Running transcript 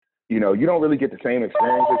you don't really get the same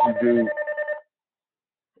experience as you do.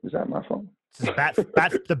 Is that my phone? This is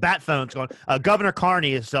the bat phone's going. Governor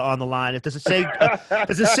Carney is on the line. Does it say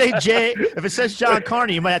Jay? If it says John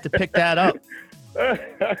Carney, you might have to pick that up.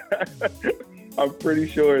 I'm pretty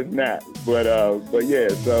sure it's not, but yeah.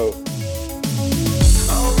 So.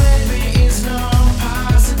 Oh, baby, it's not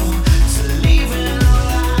possible to leave it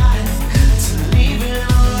alive, to leave it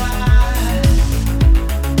alive.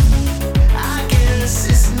 I guess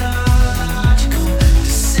it's not logical to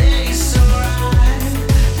say it's alright,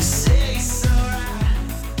 to say it's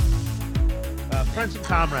alright. Friends and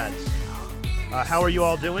comrades, how are you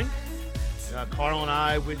all doing? Carl and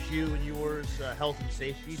I wish you and yours health and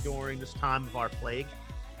safety during this time of our plague.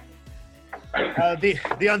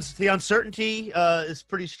 The uncertainty is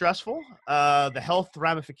pretty stressful. The health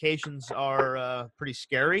ramifications are pretty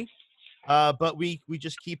scary. But we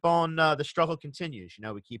just keep on. The struggle continues.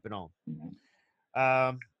 We keep it on.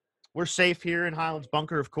 We're safe here in Highlands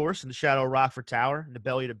Bunker, of course, in the shadow of Rockford Tower, in the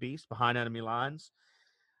belly of the beast, behind enemy lines.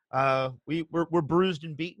 We're bruised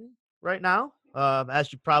and beaten right now,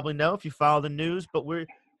 as you probably know if you follow the news. But we're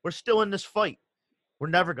still in this fight. We're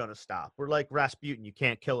never going to stop. We're like Rasputin. You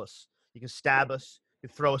can't kill us. You can stab us, you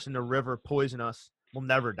can throw us in the river, poison us. We'll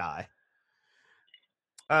never die.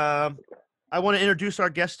 I want to introduce our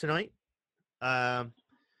guest tonight.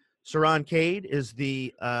 Saran Cade is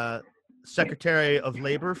the Secretary of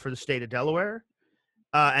Labor for the state of Delaware.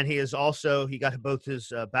 And he got both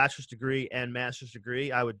his bachelor's degree and master's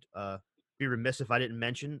degree. I would be remiss if I didn't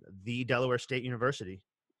mention the Delaware State University.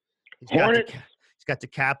 He's got the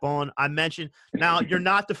cap on. I mentioned, now you're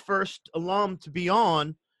not the first alum to be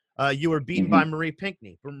on. You were beaten by Marie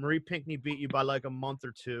Pinckney. Marie Pinckney beat you by like a month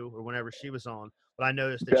or two or whenever she was on. But I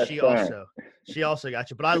noticed that she also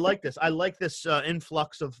got you. But I like this. I like this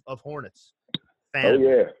influx of Hornets. Oh,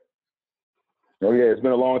 yeah. It's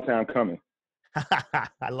been a long time coming.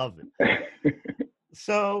 I love it.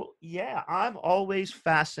 So, yeah, I'm always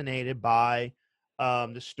fascinated by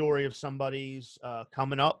the story of somebody's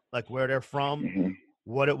coming up, like where they're from,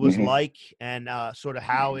 what it was like, and sort of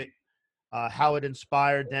how it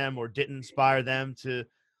inspired them or didn't inspire them to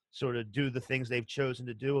sort of do the things they've chosen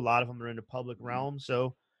to do. A lot of them are in the public realm.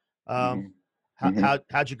 So how'd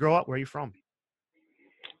you grow up? Where are you from?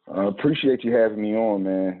 Appreciate you having me on,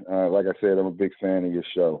 man. Like I said, I'm a big fan of your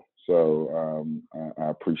show. So I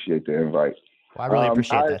appreciate the invite. Well, I really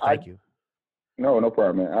appreciate that. Thank you. No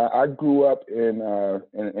problem, man. I grew up in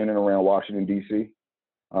and around Washington, D.C.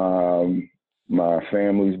 My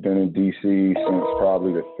family's been in D.C. since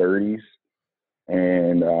probably the 30s.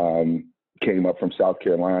 And came up from South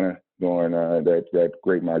Carolina during that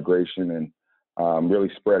Great Migration, and really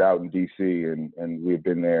spread out in D.C. and we've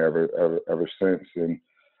been there ever since. And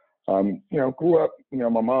grew up.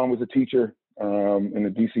 My mom was a teacher in the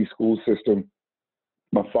D.C. school system.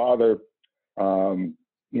 My father,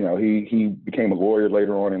 he became a lawyer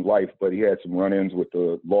later on in life, but he had some run-ins with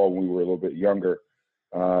the law when we were a little bit younger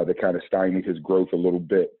that kind of stymied his growth a little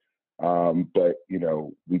bit. But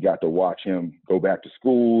we got to watch him go back to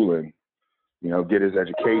school and, get his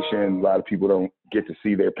education. A lot of people don't get to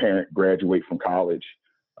see their parent graduate from college.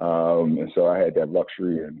 And so I had that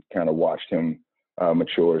luxury and kind of watched him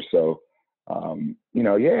mature. So, I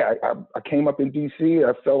came up in DC.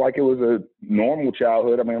 I felt like it was a normal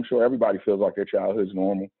childhood. I mean, I'm sure everybody feels like their childhood's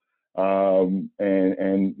normal. We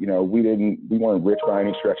weren't rich by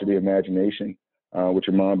any stretch of the imagination, with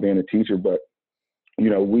your mom being a teacher, but we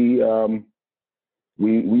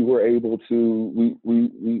were able to,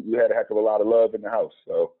 we had a heck of a lot of love in the house.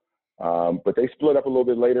 So, but they split up a little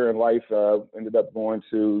bit later in life, ended up going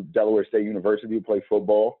to Delaware State University to play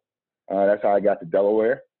football. That's how I got to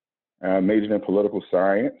Delaware, majored in political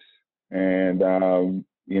science. And,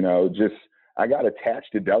 I got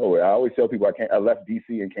attached to Delaware. I always tell people I left DC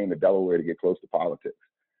and came to Delaware to get close to politics.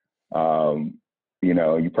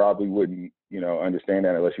 You probably wouldn't, understand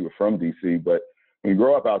that unless you were from DC, but when you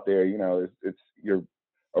grow up out there, you're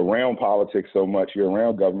around politics so much, you're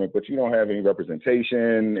around government, but you don't have any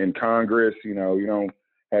representation in Congress. You don't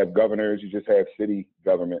have governors, you just have city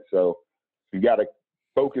government. So you got to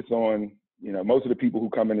focus on, most of the people who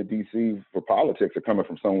come into DC for politics are coming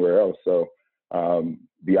from somewhere else. So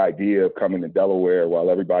the idea of coming to Delaware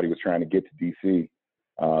while everybody was trying to get to DC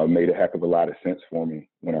made a heck of a lot of sense for me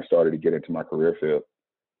when I started to get into my career field.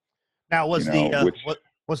 Now, was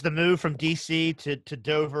the move from DC to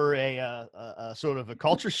Dover a sort of a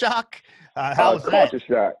culture shock? How was that? Culture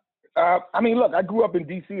shock. Look, I grew up in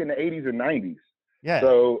DC in the 80s and 90s. Yeah.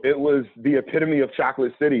 So it was the epitome of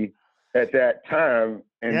Chocolate City at that time.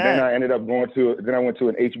 And then I ended up I went to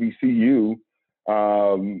an HBCU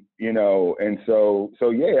You know, and so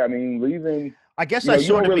yeah, I mean, leaving, I guess you I know, you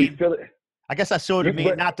sort don't of really mean. feel it. I guess I sort of mean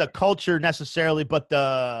But not the culture necessarily, but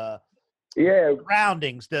the yeah,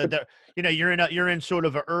 surroundings. The you know, you're in sort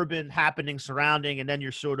of an urban happening surrounding, and then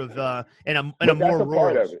you're sort of in a but that's more a part rural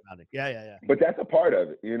of it. surrounding. Yeah, yeah, yeah. But that's a part of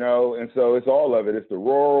it, you know, and so it's all of it. It's the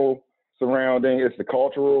rural surrounding, it's the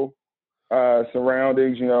cultural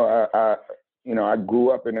surroundings. You know, I grew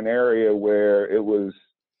up in an area where it was,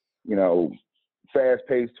 you know, fast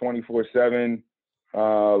paced 24/7.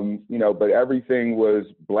 You know, but everything was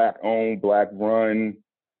black owned, black run,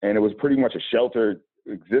 and it was pretty much a sheltered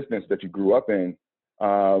existence that you grew up in.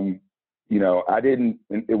 Um, you know,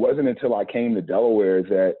 it wasn't until I came to Delaware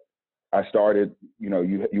that I started, you know,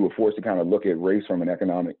 you were forced to kind of look at race from an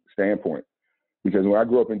economic standpoint. Because when I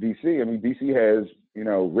grew up in DC, I mean, DC has, you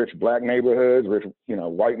know, rich black neighborhoods, rich, you know,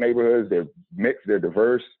 white neighborhoods. They're mixed, they're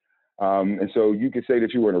diverse. And so you could say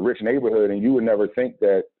that you were in a rich neighborhood and you would never think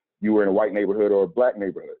that you were in a white neighborhood or a black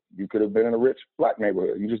neighborhood. You could have been in a rich black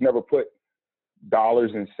neighborhood. You just never put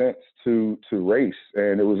dollars and cents to race.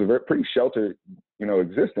 And it was a pretty sheltered, you know,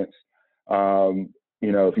 existence.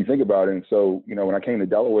 You know, if you think about it. And so, you know, when I came to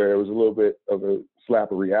Delaware, it was a little bit of a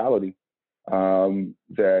slap of reality,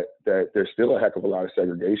 that there's still a heck of a lot of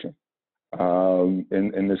segregation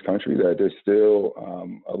in this country, that there's still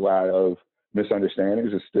a lot of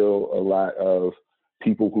misunderstandings. There's still a lot of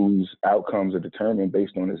people whose outcomes are determined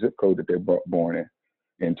based on the zip code that they're born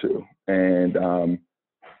into. And,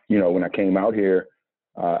 you know, when I came out here,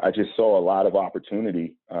 I just saw a lot of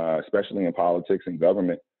opportunity, especially in politics and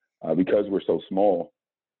government, because we're so small.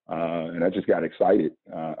 And I just got excited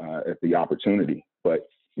at the opportunity. But,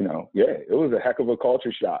 you know, yeah, it was a heck of a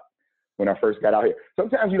culture shock when I first got out here.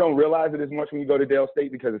 Sometimes you don't realize it as much when you go to Dale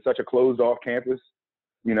State because it's such a closed off campus.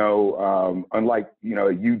 You know, unlike, you know,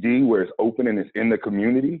 at UD where it's open and it's in the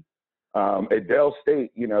community. At Dale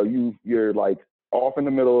State, you know, you're like off in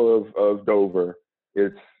the middle of Dover.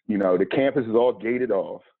 It's, you know, the campus is all gated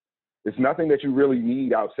off. It's nothing that you really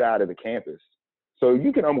need outside of the campus. So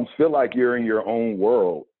you can almost feel like you're in your own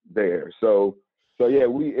world there. So yeah,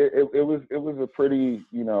 it was a pretty,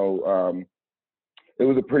 you know, it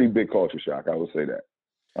was a pretty big culture shock. I will say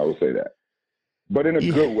that, but in a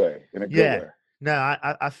Yeah. good way. In a good Yeah. way. No,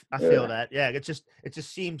 I Yeah. feel that. Yeah, it just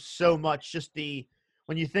seems so much. Just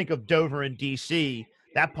when you think of Dover and DC,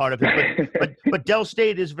 that part of it. But Dell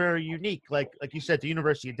State is very unique. Like you said, the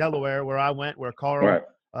University of Delaware, where I went, where Carl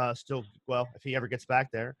Right. still, well, if he ever gets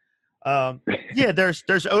back there. Yeah,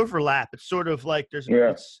 there's overlap. It's sort of like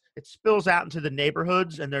Yeah. it spills out into the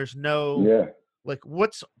neighborhoods, and there's no Yeah. like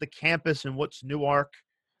what's the campus and what's Newark.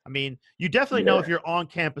 I mean, you definitely know if you're on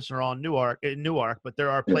campus or on Newark, but there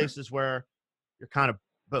are Yeah. places where you're kind of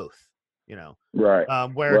both, you know, Right.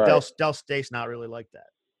 where Right. Dell State's not really like that.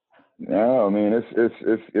 No, I mean it's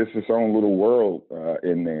its own little world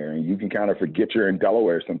in there, and you can kind of forget you're in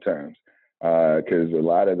Delaware sometimes because a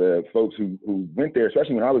lot of the folks who went there,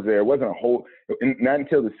 especially when I was there, it wasn't a whole. Not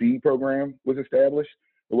until the SEED program was established,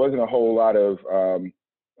 there wasn't a whole lot of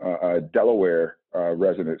Delaware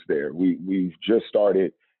residents there. We've just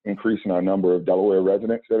started increasing our number of Delaware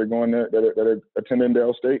residents that are going there that are attending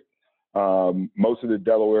Dale State. Most of the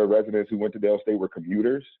Delaware residents who went to Dale State were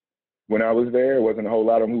commuters. When I was there, it wasn't a whole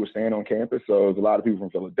lot of them who were staying on campus. So it was a lot of people from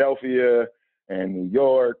Philadelphia and New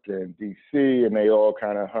York and DC, and they all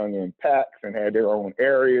kind of hung in packs and had their own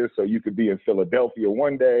areas. So you could be in Philadelphia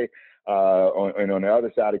one day, and on the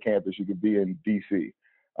other side of campus, you could be in DC.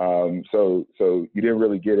 So you didn't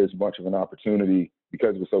really get as much of an opportunity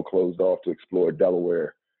because it was so closed off to explore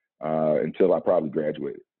Delaware until I probably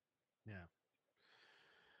graduated. Yeah.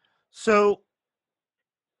 So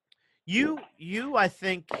you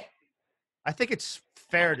I think it's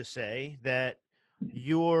fair to say that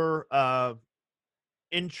your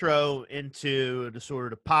intro into the sort of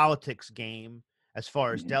the politics game, as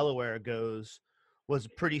far as Mhm. Delaware goes, was a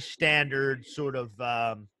pretty standard sort of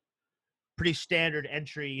pretty standard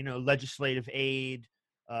entry. You know, legislative aid,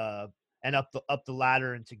 and up the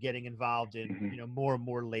ladder into getting involved in Mhm. you know more and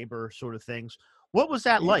more labor sort of things. What was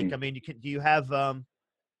that like? Mhm. I mean, do you have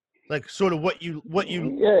like sort of what you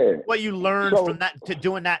Yeah. learned So from that to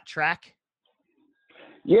doing that track?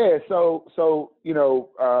 yeah. So you know,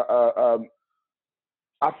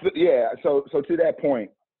 I feel, yeah. So to that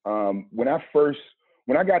point, when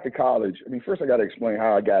I got to college, I mean, first I got to explain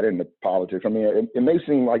how I got into politics. I mean, it may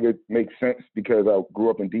seem like it makes sense because I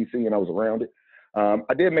grew up in DC and I was around it.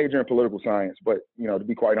 I did major in political science, but you know, to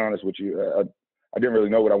be quite honest with you, I didn't really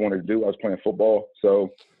know what I wanted to do. I was playing football,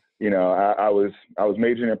 so you know, I was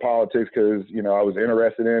majoring in politics because you know I was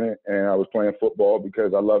interested in it, and I was playing football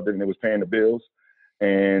because I loved it and it was paying the bills.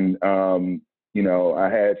 And I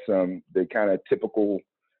had the kind of typical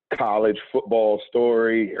college football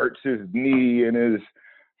story, hurts his knee in his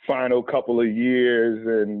final couple of years,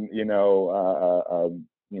 and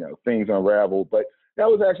things unraveled. But that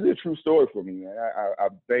was actually a true story for me, man. I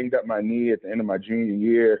banged up my knee at the end of my junior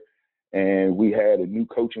year, and we had a new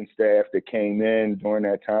coaching staff that came in during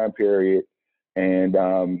that time period. And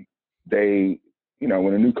they,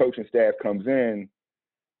 when a new coaching staff comes in,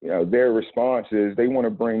 their response is they want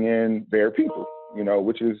to bring in their people,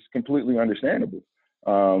 which is completely understandable.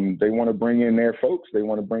 They want to bring in their folks. They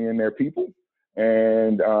want to bring in their people.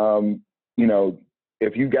 And,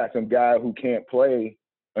 if you got some guy who can't play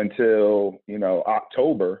until,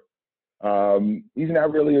 October, he's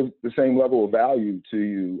not really the same level of value to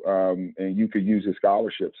you, and you could use his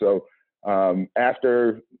scholarship. So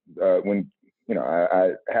after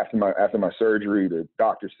my surgery, the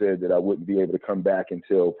doctor said that I wouldn't be able to come back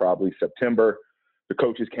until probably September. The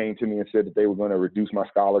coaches came to me and said that they were going to reduce my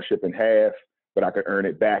scholarship in half, but I could earn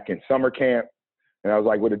it back in summer camp. And I was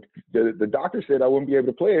like, well, the doctor said I wouldn't be able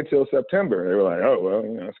to play until September. And they were like, oh, well,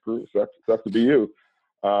 screw it. Sucks to be you.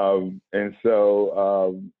 And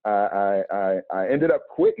so I ended up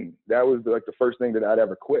quitting. That was like the first thing that I'd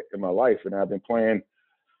ever quit in my life. And I've been playing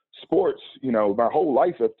sports, my whole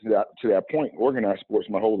life up to that point, organized sports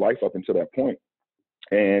my whole life up until that point.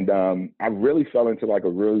 And I really fell into like a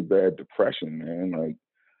really bad depression, man. Like,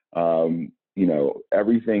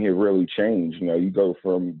 everything had really changed. You go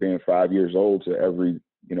from being 5 years old to every,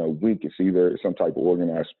 week it's either some type of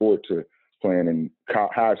organized sport to playing in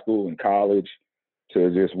high school and college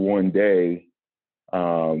to just one day,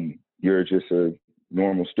 you're just a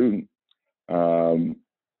normal student. And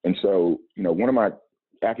so, one of my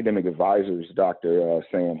academic advisors, Dr.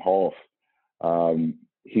 Sam Hoff,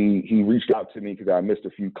 he reached out to me because I missed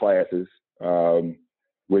a few classes,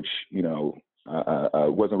 which,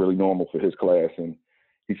 wasn't really normal for his class. And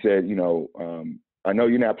he said, I know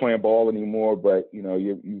you're not playing ball anymore, but,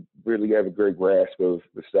 you really have a great grasp of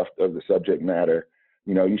the subject matter.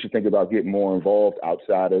 You should think about getting more involved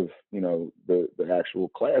outside of, the actual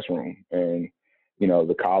classroom. And,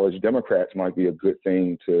 the college Democrats might be a good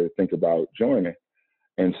thing to think about joining.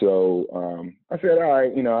 And so I said, all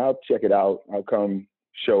right, I'll check it out. I'll come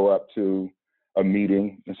show up to a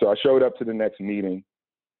meeting. And so I showed up to the next meeting,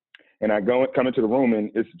 and I come into the room,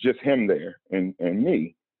 and it's just him there and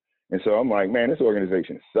me. And so I'm like, man, this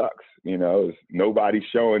organization sucks. There's nobody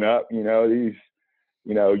showing up. These,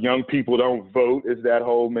 young people don't vote. It's that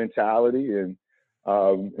whole mentality. And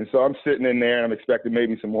so I'm sitting in there, and I'm expecting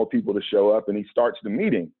maybe some more people to show up. And he starts the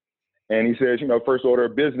meeting, and he says, first order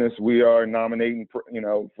of business, we are nominating,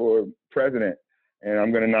 for president, and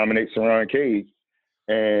I'm going to nominate Saran Cage.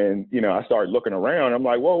 And, I start looking around. I'm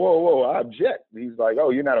like, whoa, I object. He's like, oh,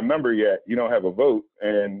 you're not a member yet. You don't have a vote.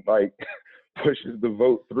 And like pushes the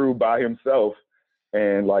vote through by himself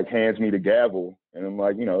and like hands me the gavel. And I'm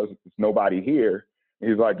like, it's nobody here. And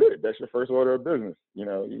he's like, good, that's your first order of business. You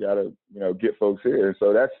got to, get folks here. And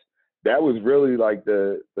so that was really like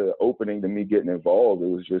the opening to me getting involved. It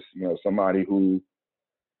was just, somebody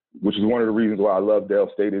which is one of the reasons why I love Dale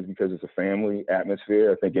State, is because it's a family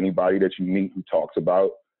atmosphere. I think anybody that you meet who talks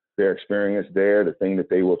about their experience there, the thing that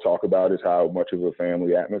they will talk about is how much of a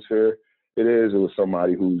family atmosphere it is. It was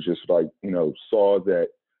somebody who just like, saw that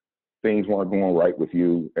things weren't going right with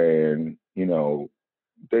you, and,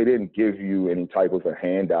 they didn't give you any type of a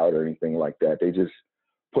handout or anything like that. They just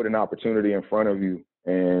put an opportunity in front of you,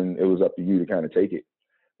 and it was up to you to kind of take it.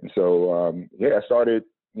 And so, I started,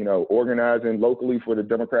 organizing locally for the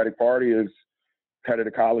Democratic Party as head of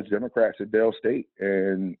the college Democrats at Dale State.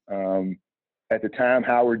 And at the time,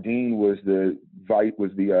 Howard Dean was the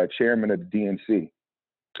chairman of the DNC.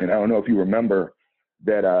 And I don't know if you remember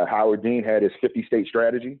that Howard Dean had his 50-state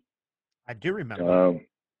strategy. I do remember.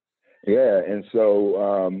 And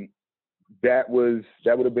so that would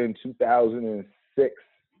have been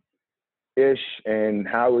 2006-ish, and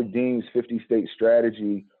Howard Dean's 50-state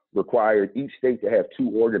strategy required each state to have 2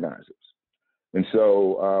 organizers. And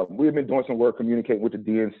so we've been doing some work communicating with the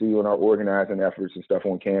DNC on our organizing efforts and stuff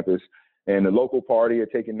on campus. And the local party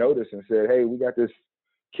had taken notice and said, hey, we got this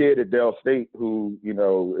kid at Dale State who,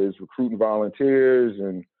 is recruiting volunteers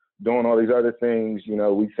and doing all these other things.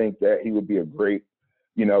 We think that he would be a great,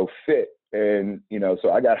 fit. And,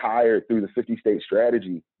 so I got hired through the 50-state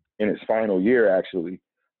strategy in its final year, actually,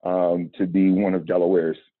 to be one of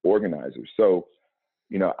Delaware's organizers. So,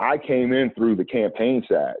 I came in through the campaign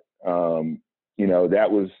side. That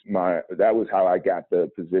was how I got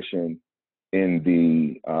the position in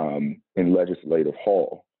in Legislative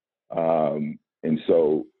Hall. And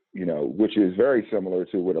so, which is very similar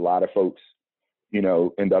to what a lot of folks,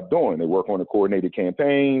 end up doing. They work on the coordinated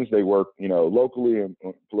campaigns. They work, locally in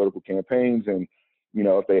political campaigns. And,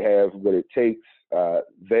 if they have what it takes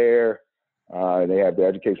there, they have the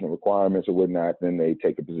educational requirements or whatnot, then they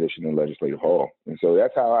take a position in Legislative Hall. And so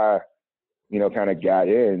that's how I, kind of got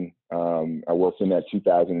in. I worked in that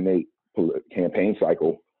 2008 campaign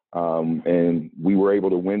cycle. And we were able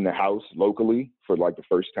to win the House locally for like the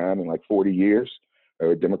first time in like 40 years.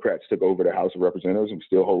 Democrats took over the House of Representatives and we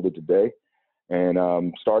still hold it today.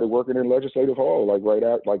 And started working in Legislative Hall like right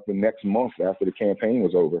out like the next month after the campaign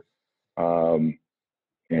was over.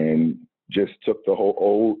 And just took the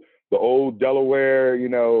old Delaware,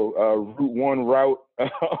 Route 1 route.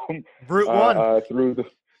 Route 1 through the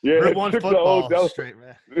Route 1 football straight,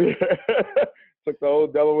 man. Took the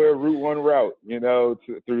old Delaware Route 1 route,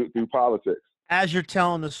 through politics. As you're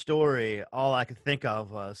telling the story, all I could think of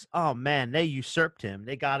was, oh man, they usurped him.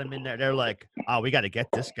 They got him in there. They're like, oh, we got to get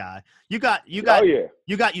this guy. You got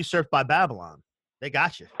usurped by Babylon. They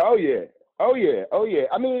got you. Oh yeah.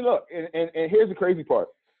 I mean, look, and here's the crazy part.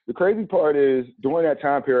 The crazy part is during that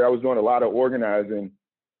time period, I was doing a lot of organizing,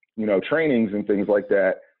 trainings and things like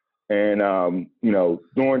that. And,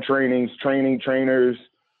 doing trainings, training trainers,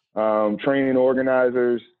 training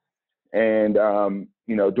organizers, and,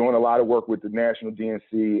 doing a lot of work with the National DNC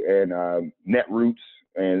and Netroots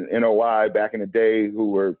and NOI back in the day, who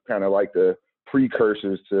were kind of like the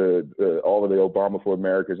precursors to all of the Obama for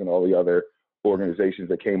Americas and all the other organizations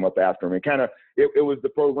that came up after him. And kind of, it was the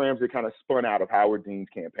programs that kind of spun out of Howard Dean's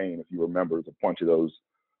campaign, if you remember. It was a bunch of those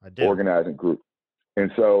organizing groups.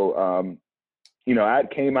 And so, I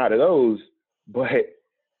came out of those, but,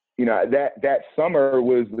 that summer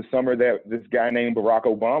was the summer that this guy named Barack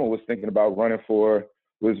Obama was thinking about running for,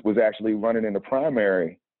 was actually running in the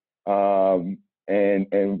primary. And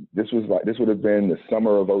this would have been the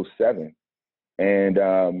summer of 2007.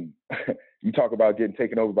 And you talk about getting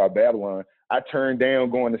taken over by Babylon. I turned down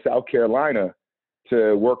going to South Carolina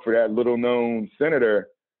to work for that little known senator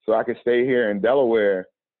so I could stay here in Delaware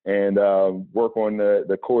and work on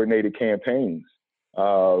the coordinated campaigns.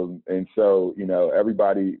 And so,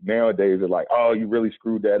 everybody nowadays are like, oh, you really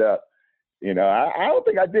screwed that up. I don't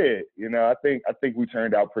think I did. I think we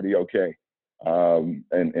turned out pretty okay in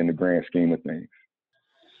the grand scheme of things.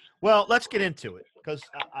 Well, let's get into it because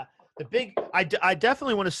I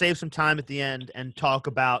definitely want to save some time at the end and talk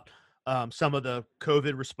about some of the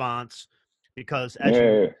COVID response because as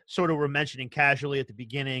you sort of were mentioning casually at the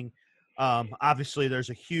beginning, obviously there's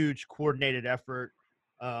a huge coordinated effort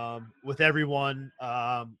with everyone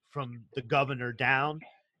from the governor down.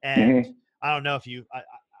 And I don't know if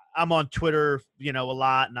I'm on Twitter, a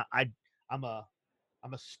lot, and I'm a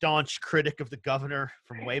staunch critic of the governor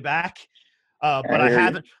from way back. But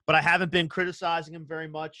I haven't been criticizing him very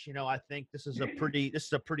much. I think this is a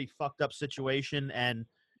pretty fucked up situation, and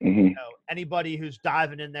anybody who's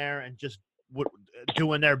diving in there and just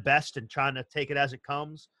doing their best and trying to take it as it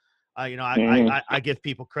comes, I give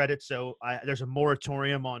people credit. So there's a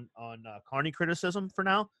moratorium on Carney criticism for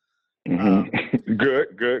now. Good.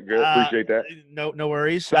 Appreciate that. No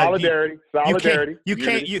worries. Solidarity.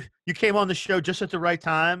 You came on the show just at the right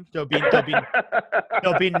time. There'll be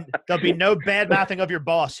no bad mouthing of your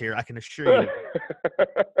boss here. I can assure you.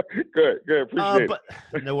 Good. Appreciate it.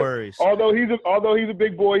 But no worries. Although he's a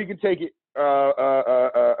big boy, he can take it.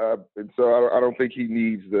 And so I don't think he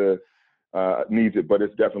needs it, but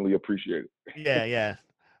it's definitely appreciated. Yeah.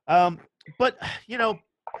 But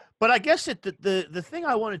I guess the thing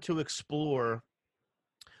I wanted to explore,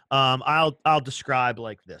 I'll describe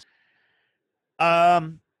like this. A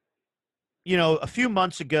few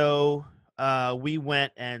months ago, we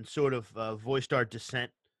went and sort of voiced our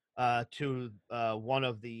dissent to one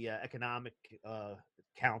of the economic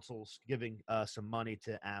councils giving some money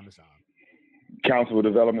to Amazon. Council of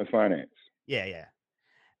Development Finance. Yeah.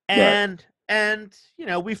 And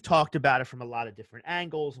we've talked about it from a lot of different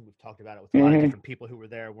angles, and we've talked about it with a lot of different people who were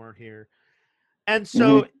there, weren't here. And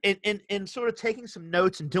so in sort of taking some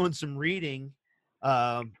notes and doing some reading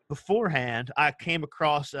beforehand, I came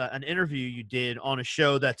across an interview you did on a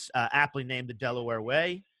show that's aptly named The Delaware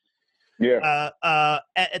Way. Yeah.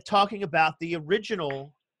 Talking about the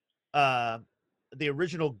original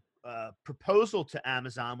proposal to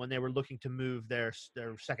Amazon when they were looking to move their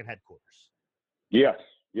second headquarters. Yes.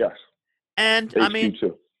 And HQ I mean,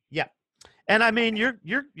 too. yeah. And I mean, you're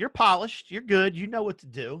polished. You're good. You know what to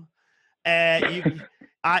do. And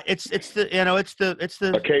it's the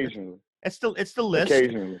occasionally. It's the list.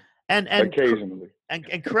 Occasionally. And occasionally.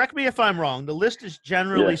 And correct me if I'm wrong. The list is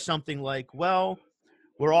generally something like, well,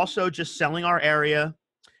 we're also just selling our area.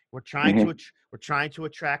 We're trying to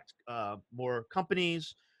attract more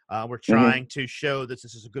companies. We're Mm-hmm. trying to show that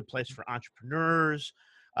this is a good place for entrepreneurs.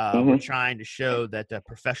 We're trying to show that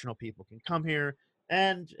professional people can come here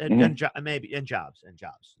and jobs.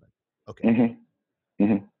 Okay. Mm-hmm.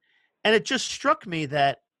 Mm-hmm. And it just struck me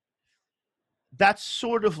that that's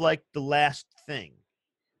sort of like the last thing.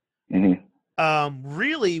 Mm-hmm.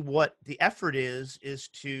 Really, what the effort is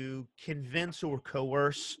to convince or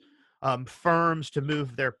coerce firms to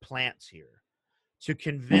move their plants here, to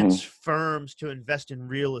convince firms to invest in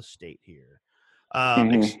real estate here,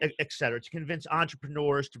 et cetera, to convince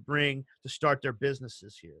entrepreneurs to start their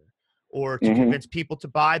businesses here, or to convince people to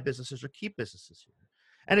buy businesses or keep businesses here.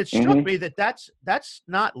 And it struck me that that's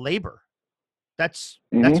not labor. That's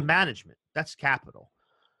management. That's capital.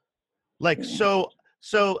 Like, so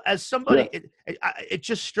as somebody, it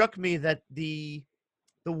just struck me that the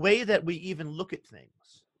way that we even look at things,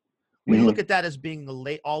 we look at that as being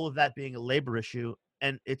all of that being a labor issue,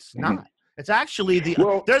 and it's not. It's actually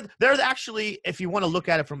they're actually, if you want to look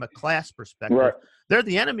at it from a class perspective, they're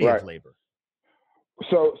the enemy of labor.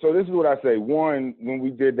 So this is what I say. One, when we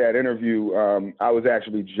did that interview, I was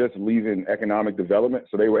actually just leaving economic development.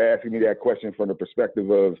 So they were asking me that question from the perspective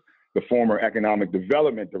of the former economic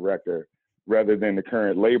development director rather than the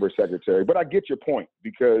current labor secretary. But I get your point,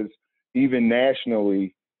 because even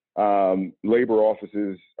nationally, labor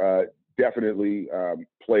offices definitely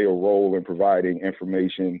play a role in providing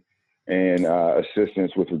information and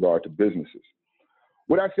assistance with regard to businesses.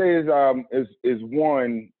 What I say is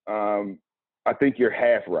one, I think you're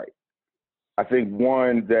half right. I think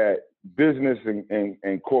one, that business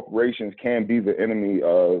and corporations can be the enemy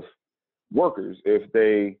of workers if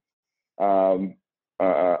they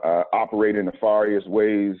operate in nefarious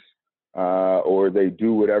ways, or they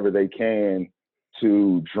do whatever they can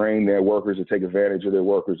to drain their workers or take advantage of their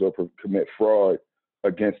workers, or commit fraud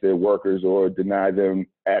against their workers, or deny them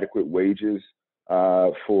adequate wages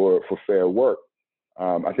for fair work.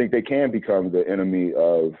 I think they can become the enemy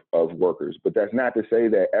of workers, but that's not to say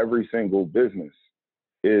that every single business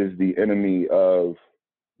is the enemy of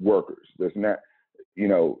workers. There's not,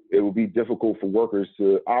 it would be difficult for workers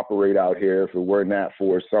to operate out here if it were not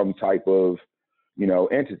for some type of,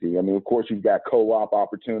 entity. I mean, of course, you've got co-op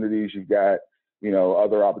opportunities, you've got,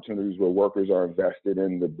 other opportunities where workers are invested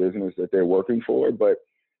in the business that they're working for, but,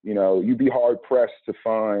 you'd be hard pressed to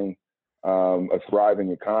find a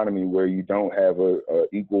thriving economy where you don't have a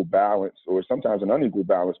equal balance, or sometimes an unequal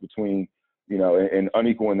balance between, and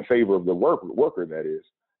unequal in the favor of the worker, that is,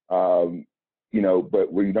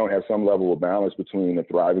 but where you don't have some level of balance between a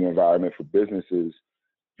thriving environment for businesses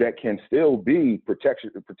that can still be protect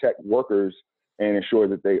workers and ensure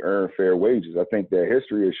that they earn fair wages. I think that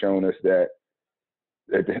history has shown us that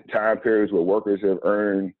at the time periods where workers have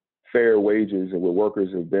earned fair wages and where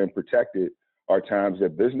workers have been protected are times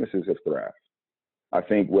that businesses have thrived. I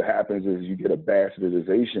think what happens is you get a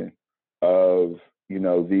bastardization of,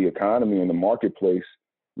 the economy and the marketplace,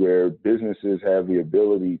 where businesses have the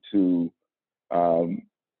ability to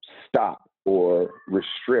stop or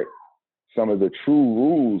restrict some of the true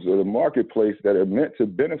rules of the marketplace that are meant to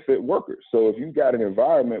benefit workers. So if you've got an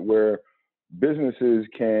environment where businesses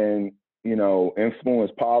can,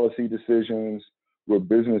 influence policy decisions, where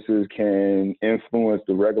businesses can influence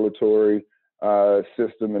the regulatory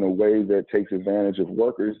system in a way that takes advantage of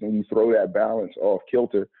workers, then you throw that balance off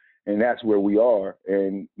kilter. And that's where we are.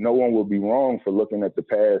 And no one will be wrong for looking at the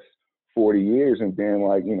past 40 years and being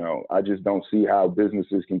like, I just don't see how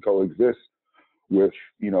businesses can coexist with,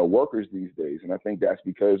 workers these days. And I think that's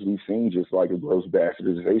because we've seen just like a gross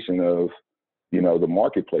bastardization of, the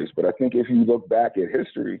marketplace. But I think if you look back at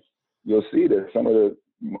history, you'll see that some of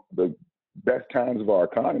the best times of our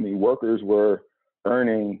economy, workers were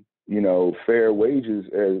earning, fair wages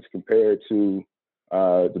as compared to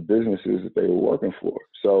the businesses that they were working for.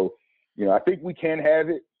 So, I think we can have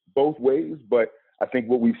it both ways, but I think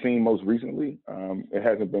what we've seen most recently, it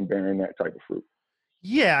hasn't been bearing that type of fruit.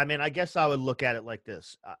 Yeah, I mean, I guess I would look at it like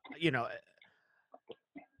this.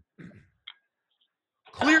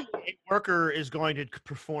 Clearly, a worker is going to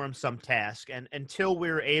perform some task, and until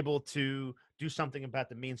we're able to do something about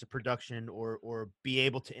the means of production, or be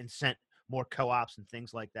able to incent more co-ops and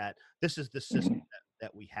things like that, this is the system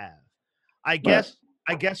that we have. I guess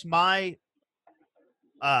my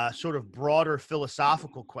sort of broader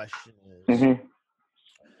philosophical question is,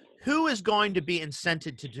 who is going to be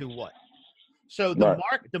incented to do what? So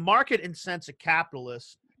the market incents a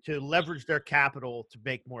capitalist to leverage their capital to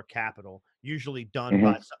make more capital, usually done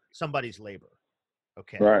by somebody's labor.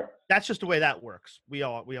 Okay. Right. That's just the way that works. We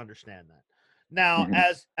understand that. Now,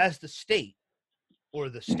 as the state, or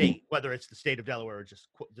the state, whether it's the state of Delaware or just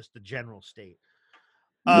the general state,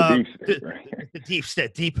 The deep The, state, right? the deep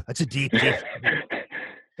state, deep. That's a deep, deep.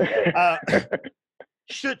 Uh,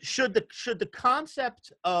 should the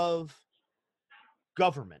concept of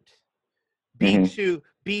government be hmm to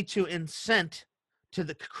incent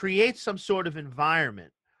to create some sort of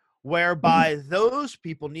environment hmm whereby those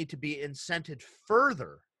people need to be incented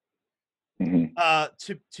further hmm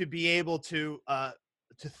to be able to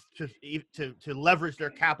leverage their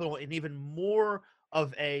capital in even more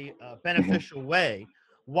of a hmm beneficial way,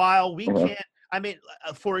 while we Okay. can't. I mean,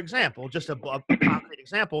 for example, just a concrete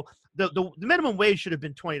example, the minimum wage should have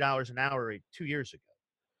been $20 an hour 2 years ago.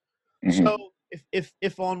 hmm So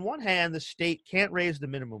if on one hand the state can't raise the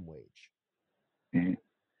minimum wage, hmm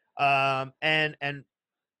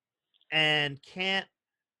and can't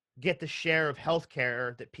get the share of health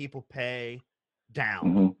care that people pay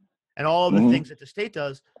down, hmm and all of the hmm things that the state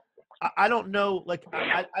does, I don't know. Like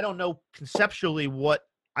I don't know conceptually what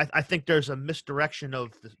I think there's a misdirection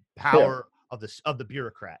of the Yeah. power of the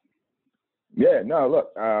bureaucrat. Yeah. No,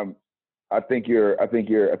 look, I think you're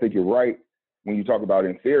right when you talk about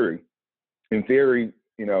in theory. In theory,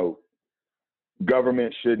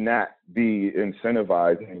 government should not be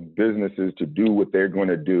incentivizing businesses to do what they're going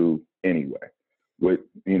to do anyway.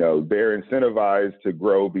 They're incentivized to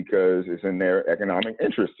grow because it's in their economic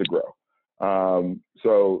interest to grow.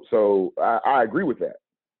 So I agree with that.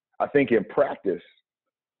 I think in practice,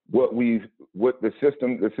 what the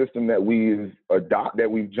system that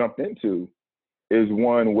we've jumped into is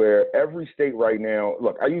one where every state right now.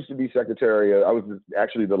 Look, I used to be secretary. I was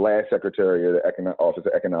actually the last secretary of the Office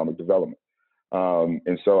of Economic Development.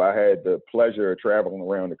 And so I had the pleasure of traveling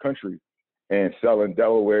around the country and selling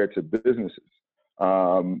Delaware to businesses.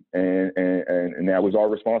 And that was our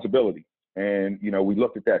responsibility. And, we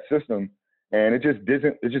looked at that system and it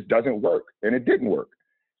just doesn't work. And it didn't work.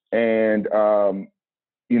 And,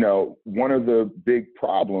 one of the big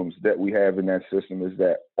problems that we have in that system is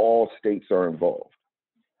that all states are involved.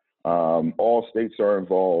 All states are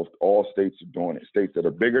involved. All states are doing it. States that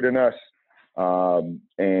are bigger than us.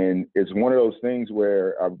 And it's one of those things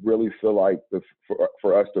where I really feel like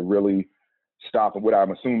for us to really stop, and what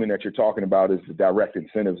I'm assuming that you're talking about is the direct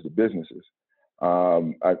incentives to businesses.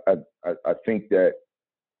 I think that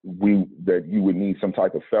you would need some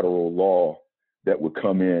type of federal law that would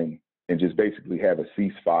come in and just basically have a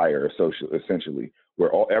ceasefire, essentially,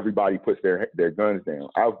 where everybody puts their guns down.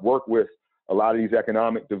 I've worked with a lot of these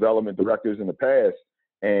economic development directors in the past,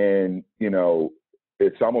 and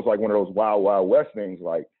it's almost like one of those wild, wild west things.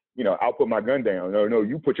 Like, I'll put my gun down. No,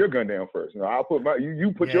 you put your gun down first. No, I'll put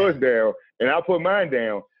you put yours down, and I'll put mine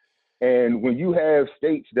down. And when you have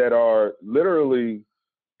states that are literally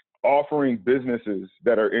offering businesses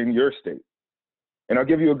that are in your state, and I'll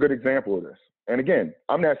give you a good example of this. And again,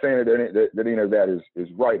 I'm not saying that any of that is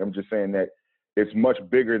right. I'm just saying that it's much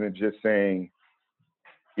bigger than just saying,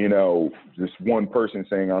 just one person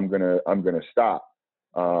saying I'm gonna stop.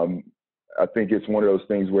 I think it's one of those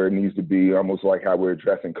things where it needs to be almost like how we're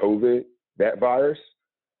addressing COVID, that virus,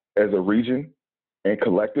 as a region and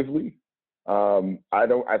collectively.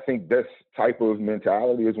 I think this type of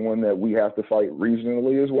mentality is one that we have to fight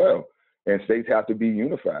regionally as well. And states have to be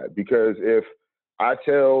unified, because if I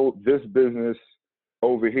tell this business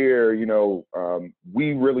over here,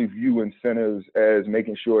 we really view incentives as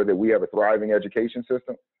making sure that we have a thriving education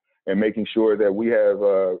system and making sure that we have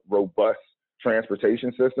a robust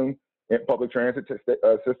transportation system and public transit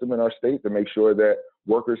system in our state to make sure that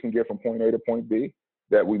workers can get from point A to point B,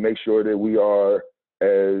 that we make sure that we are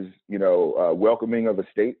as welcoming of a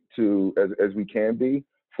state as we can be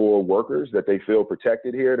for workers, that they feel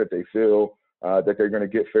protected here, that they feel that they're going to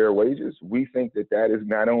get fair wages. We think that is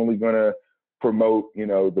not only going to promote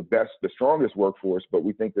the strongest workforce, but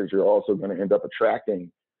we think that you're also going to end up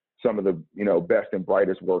attracting some of the best and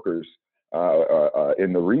brightest workers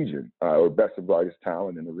in the region, or best and brightest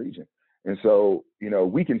talent in the region. And so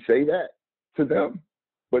we can say that to them,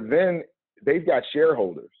 but then they've got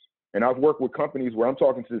shareholders. And I've worked with companies where I'm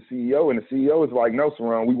talking to the CEO, and the CEO is like, "No,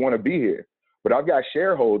 Saron, we want to be here." But I've got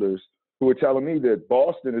shareholders who are telling me that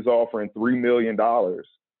Boston is offering $3 million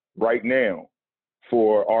right now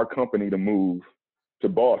for our company to move to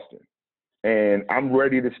Boston. And I'm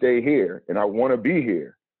ready to stay here and I want to be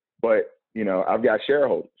here. But, I've got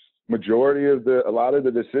shareholders. A lot of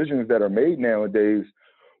the decisions that are made nowadays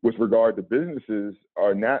with regard to businesses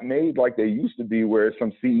are not made like they used to be, where it's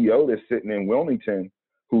some CEO that's sitting in Wilmington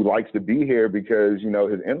who likes to be here because,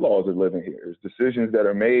 his in-laws are living here. It's decisions that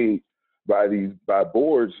are made by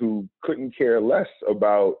boards who couldn't care less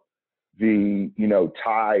about the,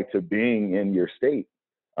 tie to being in your state.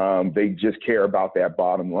 They just care about that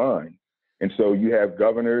bottom line. And so you have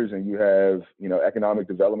governors and you have, economic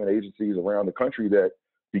development agencies around the country that,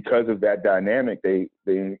 because of that dynamic, they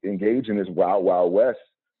engage in this wild, wild west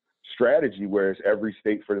strategy where it's every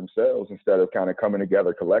state for themselves instead of kind of coming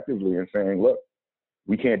together collectively and saying, look,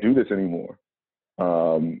 we can't do this anymore.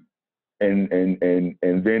 And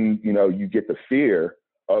then, you get the fear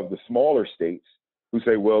of the smaller states who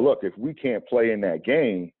say, well, look, if we can't play in that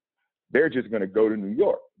game, they're just going to go to New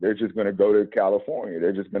York. They're just going to go to California.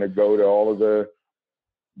 They're just going to go to all of the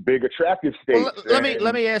big attractive states. Well,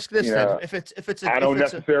 let me ask this then. I don't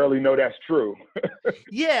necessarily know that's true.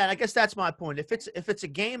 Yeah, and I guess that's my point. If it's a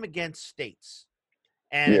game against states,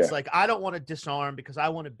 and it's like, I don't want to disarm because I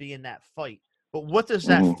want to be in that fight. But what does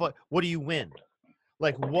that fight? What do you win?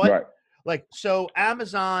 Like what? Right. Like, so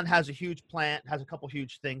Amazon has a huge plant, has a couple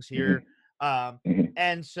huge things here.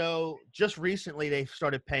 And so just recently they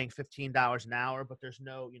started paying $15 an hour, but there's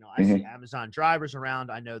no, I see Amazon drivers around.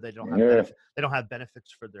 I know they don't have they don't have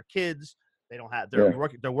benefits for their kids. They don't have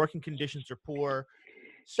their working conditions are poor.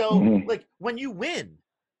 So like when you win,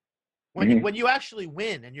 when you actually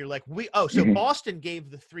win and you're like, Boston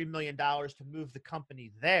gave the $3 million to move the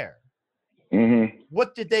company there.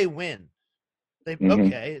 What did they win?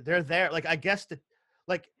 They're there. Like, I guess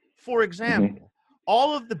for example,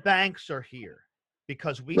 all of the banks are here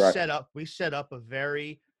because we set up a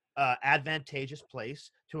very advantageous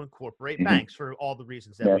place to incorporate banks for all the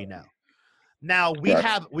reasons that we know. Now we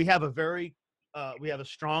have a very we have a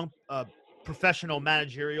strong professional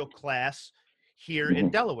managerial class here in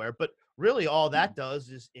Delaware, but really all that does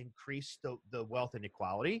is increase the wealth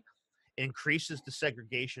inequality, increases the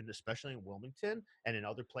segregation, especially in Wilmington and in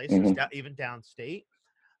other places, even downstate.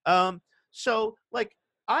 So like,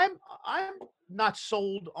 I'm not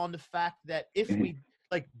sold on the fact that if we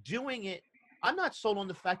like doing it, I'm not sold on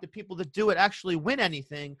the fact that people that do it actually win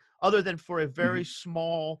anything other than for a very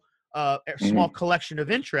small collection of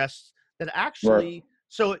interests that actually,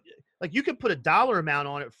 so like you can put a dollar amount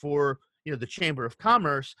on it for, the Chamber of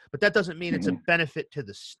Commerce, but that doesn't mean it's a benefit to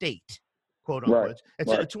the state, quote unquote.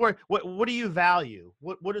 It's where, what do you value?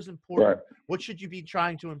 What is important? What should you be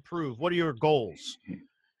trying to improve? What are your goals?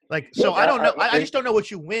 Like, so I don't know. I just don't know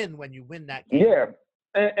what you win when you win that game. Yeah.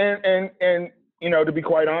 And to be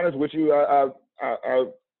quite honest with you, I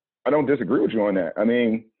don't disagree with you on that. I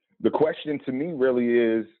mean, the question to me really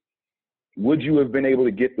is, would you have been able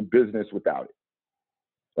to get the business without it?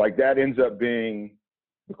 Like, that ends up being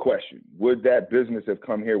the question. Would that business have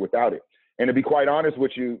come here without it? And to be quite honest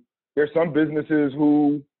with you, there's some businesses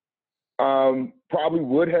who probably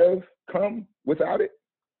would have come without it.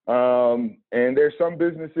 And there's some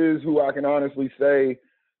businesses who I can honestly say,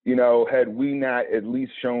 had we not at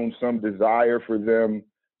least shown some desire for them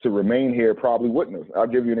to remain here, probably wouldn't have. I'll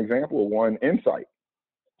give you an example of one, Insight.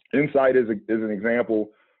 Insight is an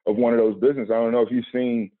example of one of those businesses. I don't know if you've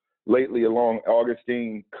seen lately along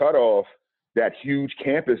Augustine Cutoff, that huge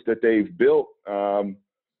campus that they've built,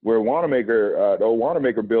 where Wanamaker, the old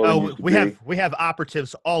Wanamaker building. Oh, we have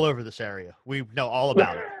operatives all over this area. We know all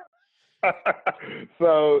about it.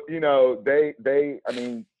 So, they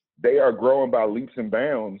are growing by leaps and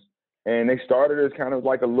bounds, and they started as kind of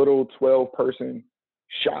like a little 12-person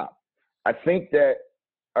shop. I think that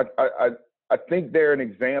I think they're an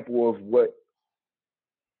example of what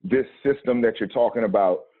this system that you're talking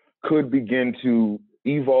about could begin to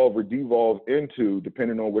evolve or devolve into,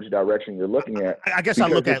 depending on which direction you're looking at. I guess I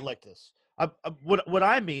look at it like this. What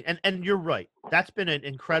I mean, and you're right, that's been an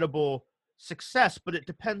incredible success, but it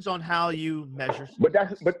depends on how you measure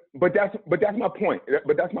success. But that's my point.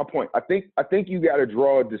 That's my point. I think you got to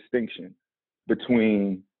draw a distinction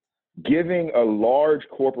between giving a large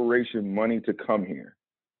corporation money to come here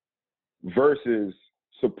versus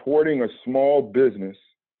supporting a small business,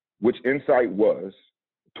 which Insight was,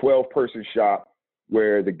 12-person shop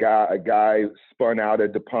where a guy spun out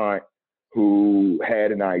at DuPont who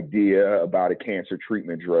had an idea about a cancer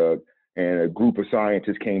treatment drug, and a group of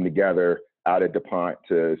scientists came together out at DuPont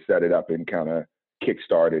to set it up and kind of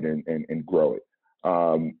kickstart it and grow it.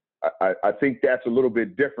 I think that's a little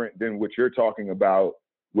bit different than what you're talking about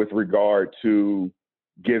with regard to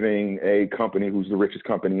giving a company who's the richest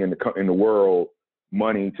company in the world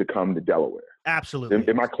money to come to Delaware. Absolutely.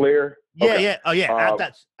 Am I clear? Yeah, okay. Yeah. Oh, yeah.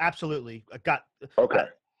 That's absolutely got. Okay.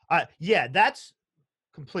 Yeah, that's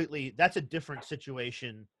a different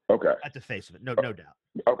situation. Okay. At the face of it, no doubt.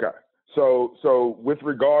 Okay. So with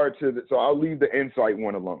regard to so I'll leave the Insight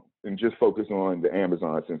one alone and just focus on the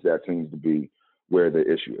Amazon, since that seems to be where the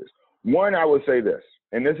issue is. One, I would say this,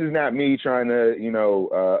 and this is not me trying to,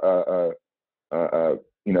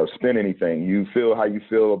 spin anything. You feel how you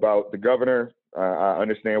feel about the governor. I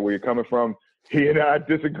understand where you're coming from. He and I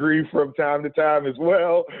disagree from time to time as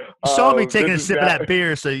well. You saw me taking a This is sip of not- that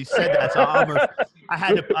beer, so you said that. So I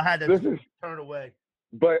had to This is, turn away.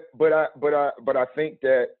 but I think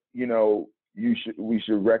that we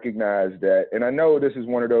should recognize that, and I know this is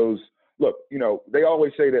one of those. Look, they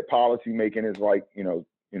always say that policy making is like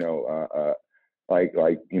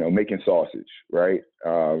making sausage, right?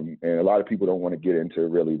 And a lot of people don't want to get into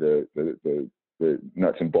really the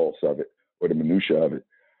nuts and bolts of it or the minutia of it.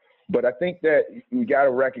 But I think that you got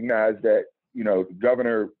to recognize that the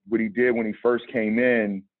governor, what he did when he first came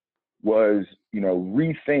in was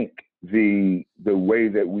rethink the way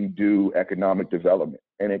that we do economic development,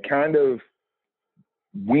 and it kind of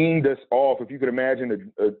weaned us off. If you could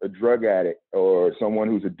imagine a drug addict or someone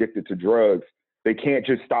who's addicted to drugs, they can't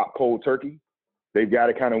just stop cold turkey. They've got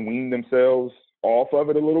to kind of wean themselves off of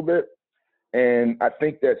it a little bit. And I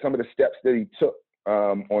think that some of the steps that he took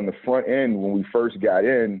on the front end when we first got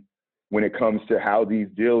in, when it comes to how these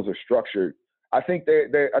deals are structured, I think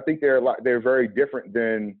they're very different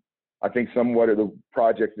than I think somewhat of the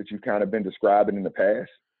projects that you've kind of been describing in the past.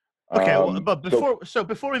 Okay, but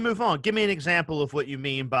before we move on, give me an example of what you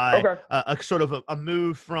mean by a sort of a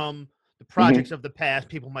move from the projects of the past.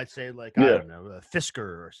 People might say like, I don't know, Fisker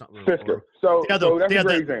or something. Fisker. So that's a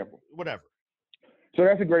great example. Whatever. So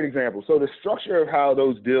that's a great example. So the structure of how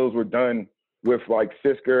those deals were done with like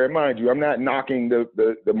Fisker, and mind you, I'm not knocking the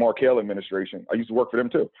Markell administration. I used to work for them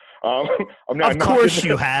too. I'm not. Of course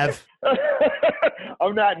you have.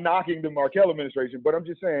 I'm not knocking the Markell administration, but I'm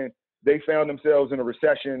just saying they found themselves in a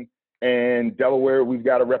recession. And Delaware, we've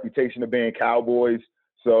got a reputation of being cowboys.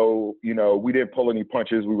 So, we didn't pull any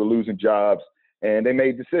punches. We were losing jobs, and they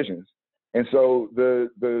made decisions. And so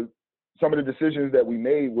some of the decisions that we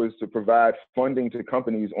made was to provide funding to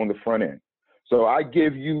companies on the front end. So I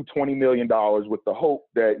give you $20 million with the hope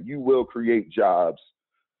that you will create jobs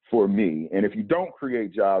for me. And if you don't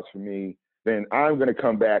create jobs for me, then I'm going to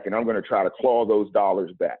come back and I'm going to try to claw those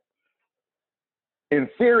dollars back. In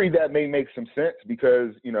theory, that may make some sense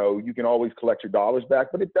because, you can always collect your dollars back,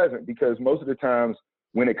 but it doesn't, because most of the times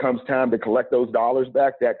when it comes time to collect those dollars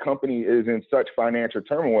back, that company is in such financial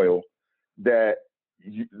turmoil that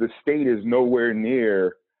the state is nowhere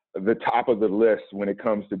near the top of the list when it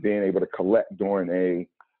comes to being able to collect during a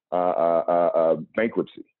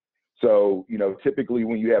bankruptcy. So, typically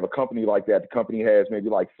when you have a company like that, the company has maybe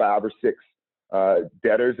like 5 or 6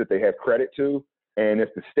 debtors that they have credit to. And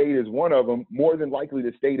if the state is one of them, more than likely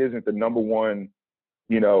the state isn't the number one,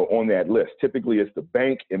 on that list. Typically it's the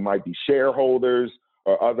bank, it might be shareholders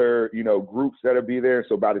or other, groups that'll be there.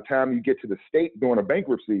 So by the time you get to the state during a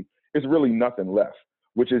bankruptcy, there's really nothing left,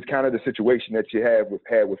 which is kind of the situation that you had with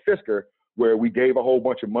Fisker, where we gave a whole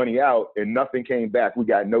bunch of money out and nothing came back. We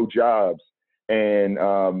got no jobs, and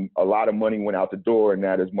a lot of money went out the door and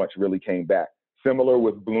not as much really came back. Similar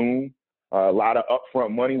with Bloom, a lot of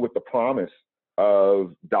upfront money with the promise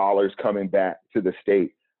of dollars coming back to the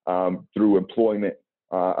state through employment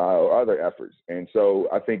or other efforts. And so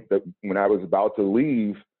I think that when I was about to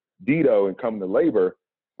leave Dito and come to labor,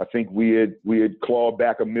 I think we had clawed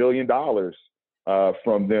back $1 million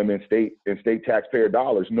from them in state taxpayer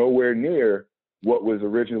dollars, nowhere near what was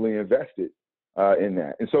originally invested in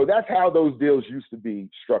that. And so that's how those deals used to be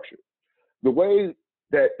structured. The way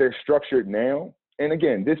that they're structured now, and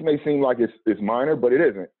again, this may seem like it's minor, but it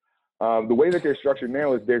isn't. The way that they're structured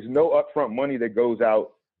now is there's no upfront money that goes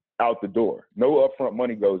out the door. No upfront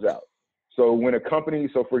money goes out. So when a company,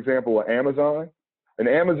 for example, Amazon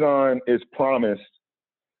is promised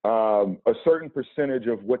a certain percentage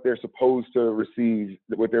of what they're supposed to receive,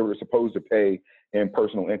 what they were supposed to pay in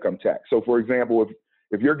personal income tax. So for example,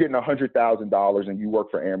 if you're getting $100,000 and you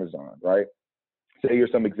work for Amazon, right? Say you're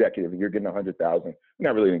some executive and you're getting $100,000,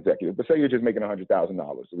 not really an executive, but say you're just making $100,000.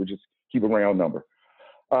 So we just keep a round number.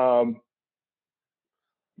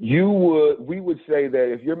 We would say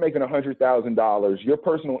that if you're making $100,000, your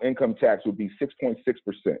personal income tax would be 6.6%.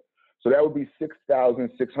 So that would be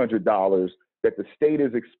 $6,600 that the state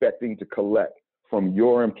is expecting to collect from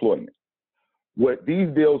your employment. What these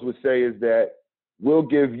deals would say is that we'll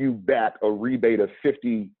give you back a rebate of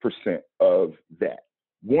 50% of that.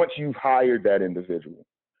 Once you've hired that individual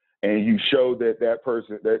and you show that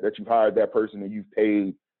person, that you've hired that person and you've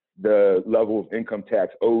paid the level of income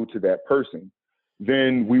tax owed to that person,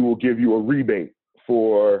 then we will give you a rebate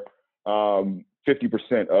for 50%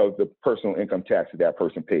 of the personal income tax that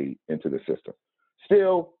person paid into the system.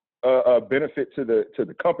 Still a benefit to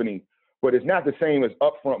the company, but it's not the same as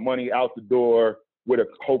upfront money out the door with a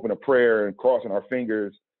hope and a prayer and crossing our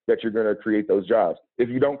fingers that you're going to create those jobs. If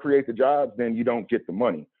you don't create the jobs, then you don't get the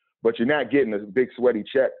money. But you're not getting a big sweaty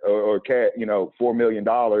check or $4 million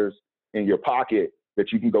in your pocket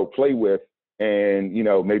that you can go play with and,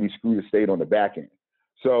 maybe screw the state on the back end.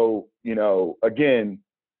 So, again,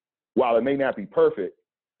 while it may not be perfect,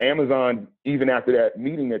 Amazon, even after that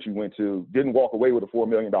meeting that you went to, didn't walk away with a $4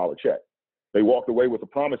 million check. They walked away with a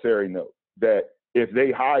promissory note that if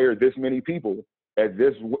they hire this many people at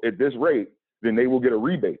this rate, then they will get a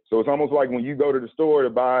rebate. So it's almost like when you go to the store to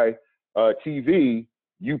buy a TV,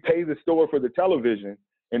 you pay the store for the television,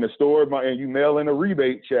 and the store and you mail in a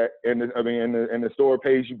rebate check, and the store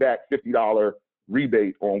pays you back $50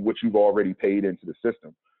 rebate on what you've already paid into the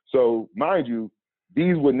system. So mind you,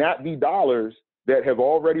 these would not be dollars that have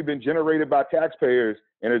already been generated by taxpayers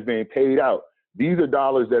and is being paid out. These are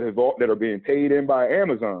dollars that are being paid in by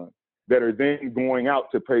Amazon that are then going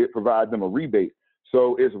out to provide them a rebate.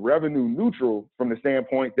 So it's revenue neutral from the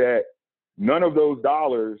standpoint that none of those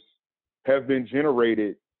dollars have been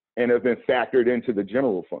generated and have been factored into the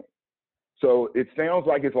general fund. So it sounds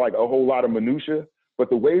like it's like a whole lot of minutia, but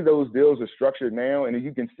the way those deals are structured now, and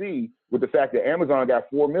you can see with the fact that Amazon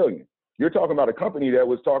got $4 million, you're talking about a company that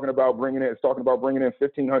was talking about bringing in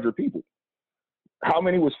 1,500 people. How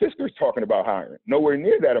many was Fiskars talking about hiring? Nowhere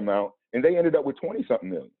near that amount, and they ended up with 20-something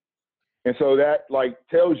million. And so that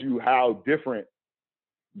tells you how different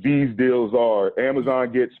these deals are.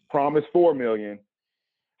 Amazon gets promised $4 million,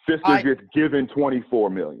 Fiskars gets given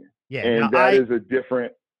 $24 million. Yeah, and that is a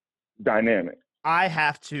different dynamic. I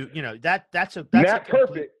have to, that's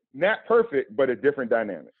not perfect, but a different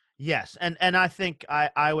dynamic. Yes, and I think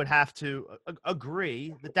I would have to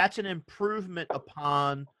agree that that's an improvement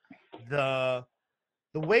upon the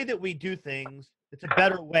way that we do things. It's a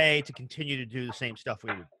better way to continue to do the same stuff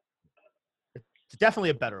we would. It's definitely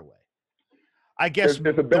a better way. I guess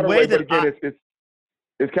it's a better way, but again,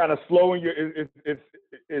 it's kind of slowing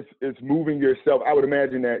it's moving yourself. I would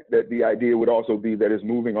imagine that the idea would also be that it's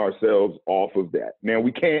moving ourselves off of that. Now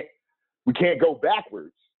we can't go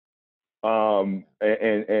backwards. But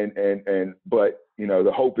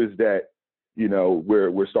the hope is that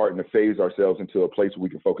we're starting to phase ourselves into a place where we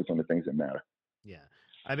can focus on the things that matter. Yeah,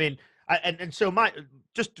 I mean, so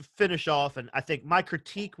just to finish off, and I think my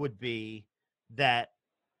critique would be that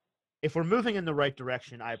if we're moving in the right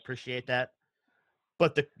direction, I appreciate that,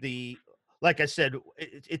 but the like I said,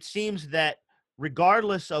 it seems that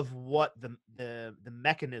regardless of what the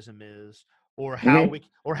mechanism is, or how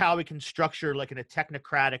we can structure, like in a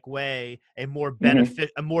technocratic way, a more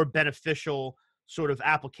beneficial sort of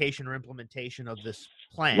application or implementation of this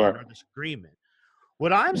plan or this agreement.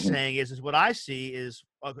 What I'm saying is what I see is,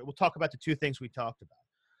 we'll talk about the two things we talked about.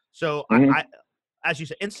 So I as you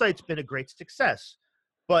said, Insight's been a great success,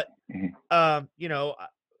 but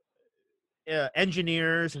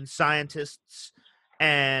engineers and scientists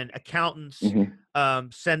and accountants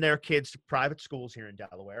send their kids to private schools here in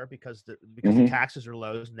Delaware because the taxes are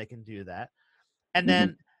low and they can do that. And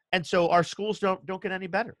then and so our schools don't get any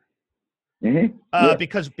better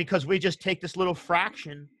because we just take this little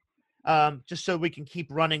fraction just so we can keep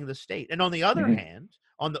running the state. And on the other hand,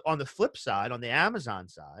 on the flip side, on the Amazon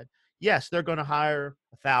side, yes, they're going to hire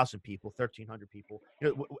 1,000 people, 1,300 people.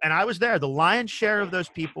 And I was there. The lion's share of those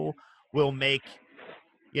people will make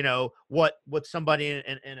what somebody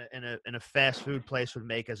in a fast food place would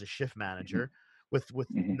make as a shift manager with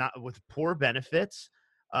poor benefits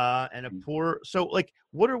and a poor. So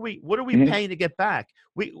what are we paying to get back?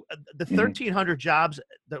 The 1,300 jobs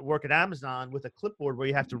that work at Amazon with a clipboard where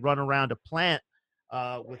you have to run around a plant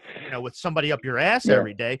with somebody up your ass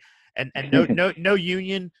every day and no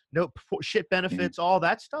union, no shit benefits, all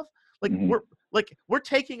that stuff. We're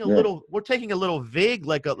taking a little vig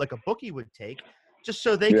like a bookie would take, just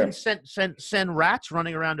so they can send rats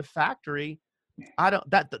running around a factory.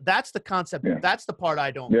 That's the concept. That's the part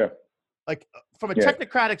I don't like. From a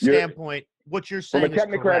technocratic standpoint, what you're saying from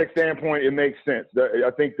a technocratic standpoint, it makes sense. I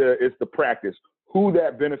think it's the practice. Who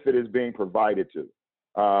that benefit is being provided to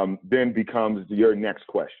then becomes your next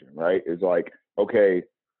question, right? It's like, okay,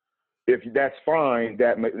 if that's fine,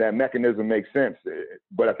 that mechanism makes sense.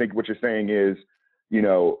 But I think what you're saying is,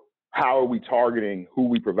 how are we targeting who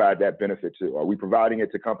we provide that benefit to? Are we providing it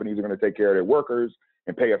to companies that are going to take care of their workers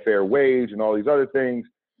and pay a fair wage and all these other things?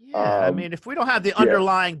 Yeah, I mean, if we don't have the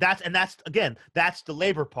underlying, that's the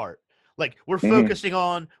labor part. Like we're focusing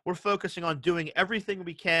on doing everything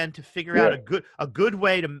we can to figure out a good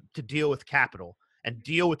way to deal with capital and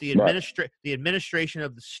deal with the administration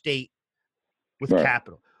of the state with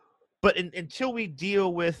capital. But until we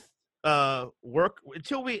deal with work,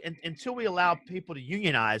 until we allow people to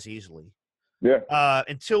unionize easily,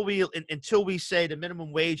 until we say the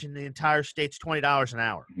minimum wage in the entire state's $20 an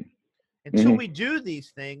hour, until we do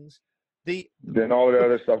these things, then all the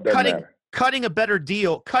other stuff doesn't matter. cutting a better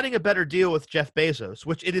deal with Jeff Bezos,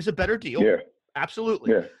 which it is a better deal. Yeah.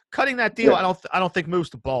 Absolutely. Yeah. Cutting that deal, Yeah. I don't think moves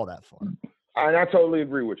the ball that far. I totally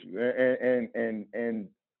agree with you, and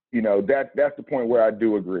you know that's the point where I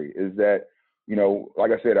do agree is that, you know,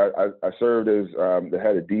 like I said, I served as the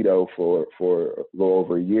head of DITO for a little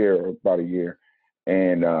over a year, or about a year,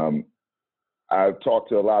 and I've talked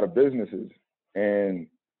to a lot of businesses, and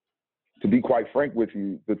to be quite frank with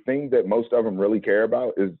you, the thing that most of them really care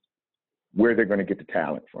about is where they're going to get the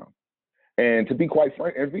talent from. And to be quite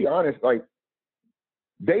frank and be honest, like,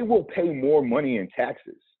 they will pay more money in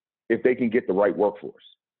taxes if they can get the right workforce.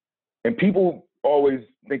 And people always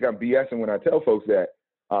think I'm BSing when I tell folks that.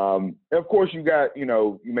 And of course, you got, you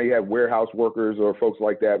know, you may have warehouse workers or folks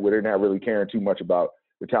like that where they're not really caring too much about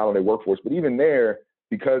the talented workforce. But even there,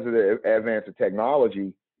 because of the advance of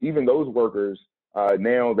technology, even those workers,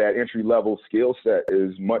 now that entry-level skill set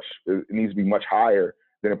it needs to be much higher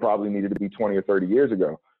than it probably needed to be 20 or 30 years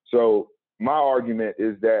ago. So my argument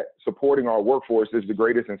is that supporting our workforce is the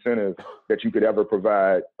greatest incentive that you could ever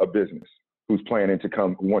provide a business who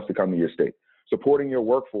wants to come to your state. Supporting your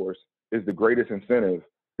workforce is the greatest incentive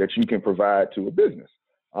that you can provide to a business.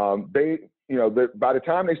 By the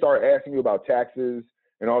time they start asking you about taxes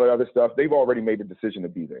and all that other stuff, they've already made the decision to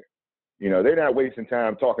be there. You know, they're not wasting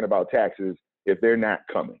time talking about taxes if they're not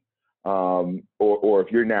coming, or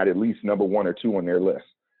if you're not at least number 1 or 2 on their list.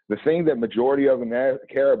 The thing that majority of them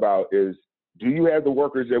care about is, do you have the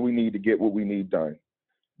workers that we need to get what we need done?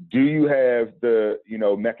 Do you have the, you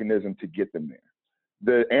know, mechanism to get them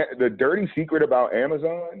there? The dirty secret about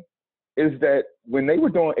Amazon is that when they were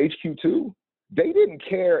doing HQ2, they didn't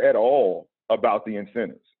care at all about the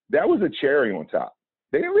incentives. That was a cherry on top.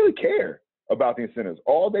 They didn't really care about the incentives.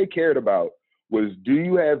 All they cared about was, do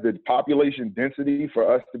you have the population density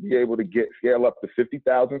for us to be able to scale up to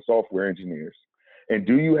 50,000 software engineers? And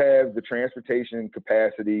do you have the transportation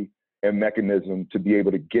capacity and mechanism to be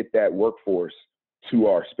able to get that workforce to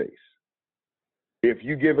our space? If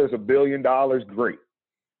you give us $1 billion, great.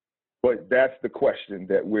 But that's the question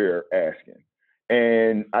that we're asking.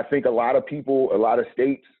 And I think a lot of people, a lot of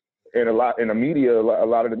states, and a lot of the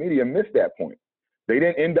media missed that point. They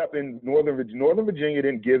didn't end up in Northern Virginia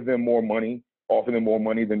didn't give them more money, offer them more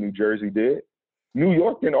money than New Jersey did. New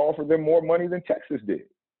York didn't offer them more money than Texas did.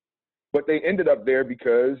 But they ended up there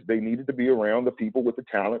because they needed to be around the people with the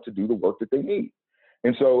talent to do the work that they need.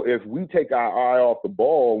 And so if we take our eye off the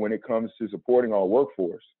ball when it comes to supporting our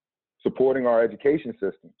workforce, supporting our education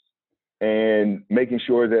systems, and making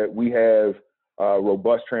sure that we have a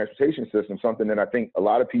robust transportation system, something that I think a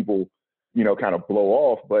lot of people, you know, kind of blow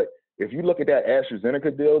off. But if you look at that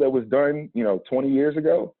AstraZeneca deal that was done, you know, 20 years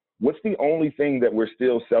ago, what's the only thing that we're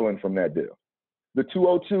still selling from that deal? The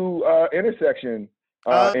 202 intersection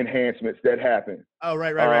enhancements that happened. Oh,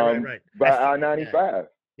 right. By I-95.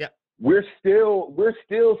 Yeah. We're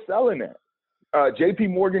still selling that.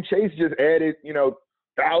 JP Morgan Chase just added, you know,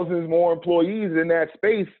 thousands more employees in that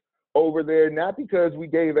space over there, not because we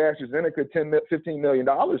gave AstraZeneca $15 million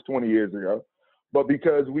 20 years ago, but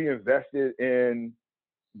because we invested in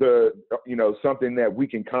something that we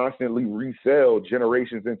can constantly resell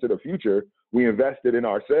generations into the future. We invested in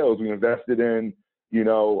ourselves. We invested in, you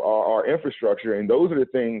know, our infrastructure. And those are the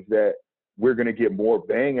things that we're going to get more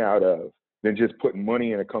bang out of than just putting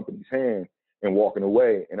money in a company's hand and walking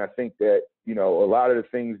away. And I think that, you know, a lot of the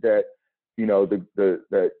things that, you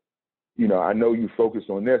know, I know you focused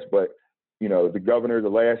on this, but, you know, the governor, the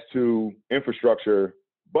last 2 infrastructure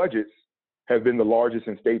budgets have been the largest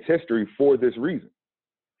in state's history for this reason,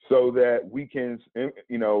 so that we can,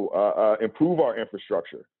 you know, improve our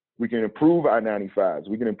infrastructure. We can improve I-95s.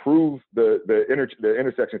 We can improve the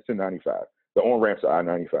intersections to 95, the on-ramps to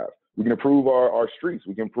I-95. We can improve our streets.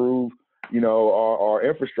 We can improve, you know, our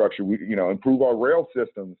infrastructure. We, you know, improve our rail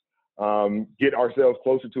systems, get ourselves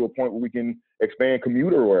closer to a point where we can expand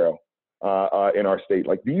commuter rail in our state.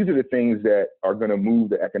 Like, these are the things that are going to move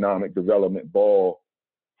the economic development ball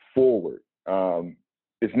forward.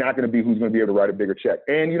 It's not going to be who's going to be able to write a bigger check.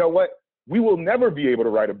 And you know what? We will never be able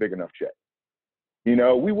to write a big enough check. You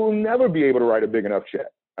know, we will never be able to write a big enough check.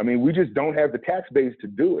 I mean, we just don't have the tax base to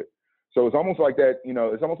do it. So it's almost like that, you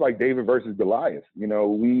know, it's almost like David versus Goliath. You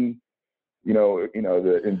know, in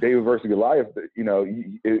David versus Goliath, you know,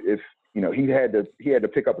 if, you know, he had to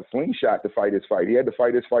pick up a slingshot to fight his fight. He had to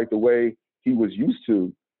fight his fight the way he was used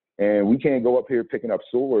to. And we can't go up here picking up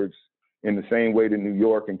swords in the same way that New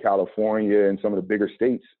York and California and some of the bigger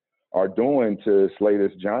states are doing to slay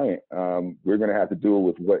this giant. We're going to have to do it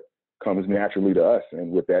with what comes naturally to us.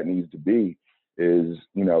 And what that needs to be is,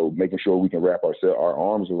 you know, making sure we can wrap our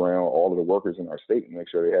arms around all of the workers in our state and make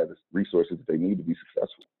sure they have the resources that they need to be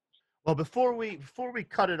successful. Well, before we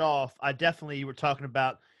cut it off, I definitely you were talking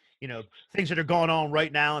about things that are going on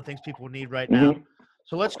right now and things people need right now. Hmm.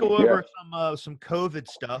 So let's go Yeah, over some COVID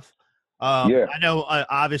stuff. yeah, I know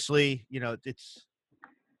obviously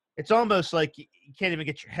it's almost like you can't even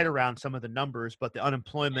get your head around some of the numbers, but the it's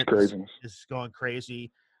unemployment is craziness. is going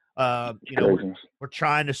crazy. It's We're craziness.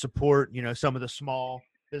 trying to support some of the small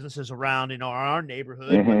businesses around our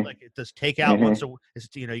neighborhood, but Hmm. like it does takeout Hmm. once a is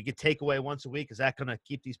you get takeaway once a week. Is that going to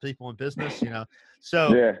keep these people in business?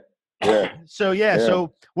 So Yeah, yeah, so yeah. yeah.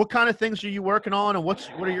 So what kind of things are you working on, and what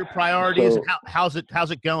are your priorities, and So how's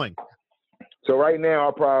it going? So right now,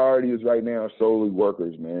 our priority is right now solely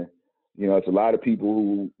workers, man. It's a lot of people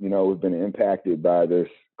who, have been impacted by this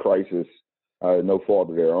crisis, no fault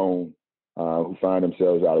of their own, who find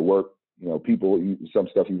themselves out of work. Some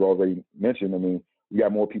stuff you've already mentioned. I mean, we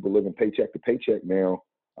got more people living paycheck to paycheck now,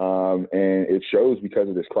 and it shows because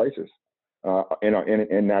of this crisis.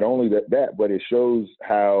 And not only that, but it shows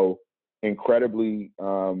how incredibly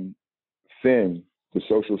thin the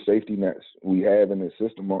social safety nets we have in the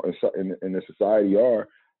system in the society are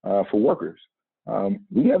for workers.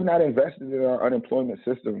 We have not invested in our unemployment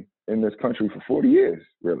system in this country for 40 years,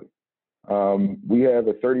 really. We have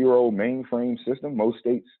a 30-year-old mainframe system most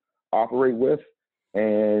states operate with,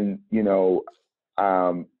 and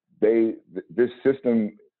this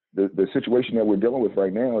system, the situation that we're dealing with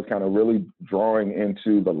right now is kind of really drawing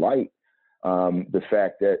into the light the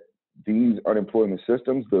fact that these unemployment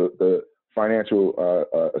systems, the financial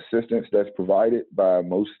assistance that's provided by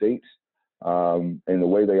most states, and the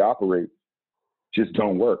way they operate just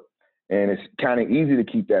don't work. And it's kind of easy to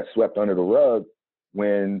keep that swept under the rug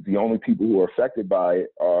when the only people who are affected by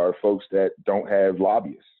it are folks that don't have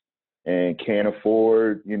lobbyists and can't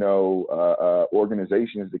afford,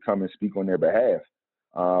 organizations to come and speak on their behalf.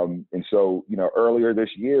 And so, earlier this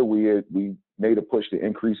year, we made a push to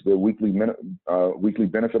increase the weekly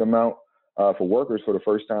benefit amount for workers for the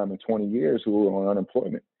first time in 20 years who are on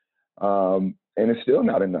unemployment. And it's still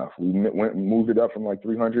not enough. We moved it up from like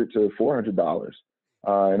 $300 to $400,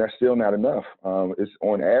 and that's still not enough. It's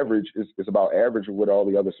on average, it's about average of what all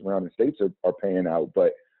the other surrounding states are paying out,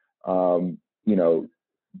 but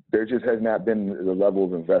there just has not been the level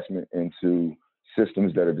of investment into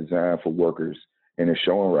systems that are designed for workers, and it's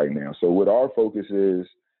showing right now. So what our focus is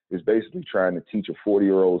basically trying to teach a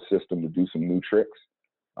 40-year-old system to do some new tricks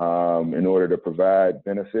in order to provide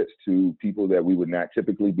benefits to people that we would not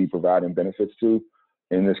typically be providing benefits to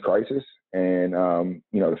in this crisis. And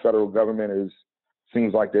the federal government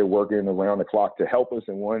seems like they're working around the clock to help us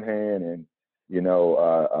in one hand, and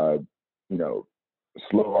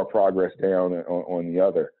slow our progress down on the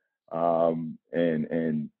other.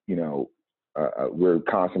 We're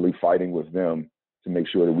constantly fighting with them to make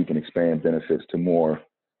sure that we can expand benefits to more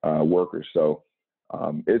workers. So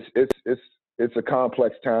it's a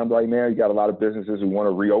complex time right now. You got a lot of businesses who want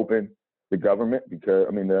to reopen the government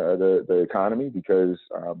the economy because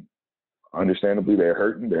understandably they're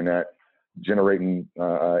hurting. They're not generating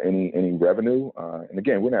any revenue. And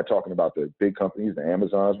again, we're not talking about the big companies, the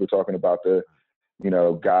Amazons. We're talking about the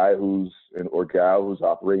guy or gal who's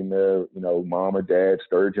operating their mom or dad's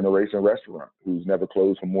third generation restaurant who's never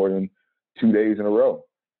closed for more than 2 days in a row,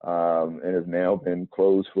 and has now been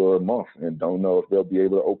closed for a month and don't know if they'll be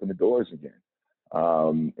able to open the doors again.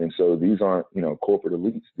 And so these aren't corporate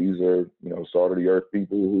elites. These are salt of the earth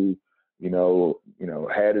people who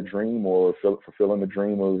had a dream or fulfilling the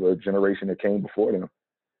dream of a generation that came before them,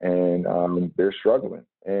 and they're struggling.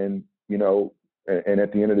 And and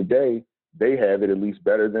at the end of the day, they have it at least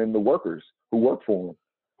better than the workers who work for them,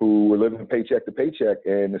 who are living paycheck to paycheck.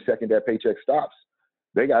 And the second that paycheck stops,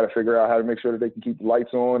 they got to figure out how to make sure that they can keep the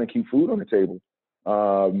lights on and keep food on the table.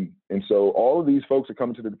 And so all of these folks are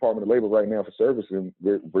coming to the Department of Labor right now for service, and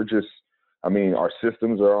we're just, our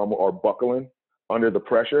systems are buckling under the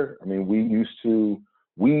pressure. I mean, we used to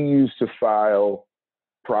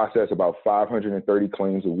process about 530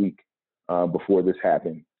 claims a week before this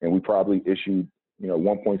happened, and we probably issued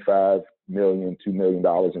 1.5 million, $2 million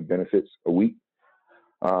in benefits a week.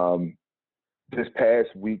 This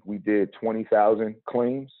past week, we did 20,000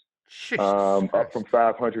 claims, up from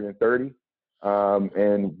 530.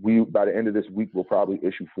 And by the end of this week, we'll probably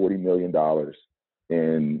issue $40 million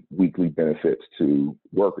in weekly benefits to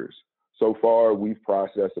workers. So far, we've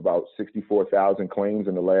processed about 64,000 claims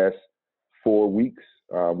in the last 4 weeks,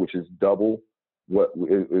 which is double what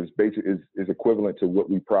is equivalent to what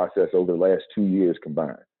we processed over the last 2 years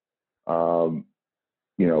combined.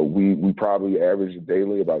 We probably average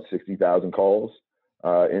daily about 60,000 calls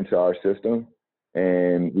into our system,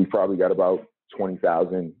 and we've probably got about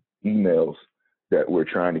 20,000 emails that we're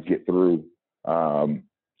trying to get through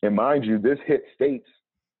And mind you, this hit states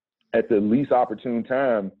at the least opportune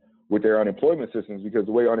time with their unemployment systems, because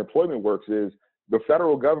the way unemployment works is the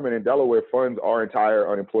federal government in Delaware funds our entire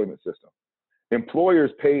unemployment system.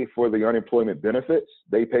 Employers pay for the unemployment benefits.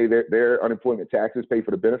 They pay their unemployment taxes, pay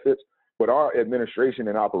for the benefits, but our administration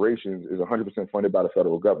and operations is 100% funded by the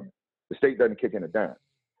federal government. The state doesn't kick in a dime.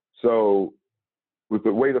 So with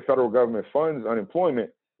the way the federal government funds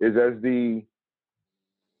unemployment is, as the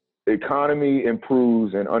economy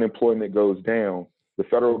improves and unemployment goes down, the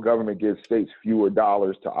federal government gives states fewer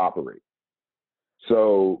dollars to operate.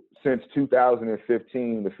 So since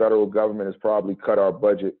 2015, the federal government has probably cut our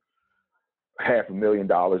budget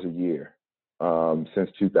 $500,000 a year since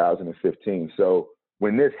 2015. So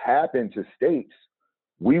when this happened to states,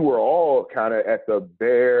 we were all kind of at the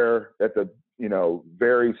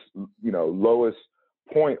very lowest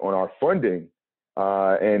point on our funding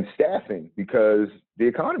and staffing, because the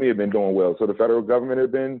economy had been doing well. So the federal government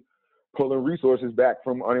had been pulling resources back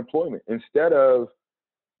from unemployment instead of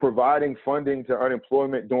providing funding to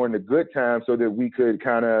unemployment during the good times, so that we could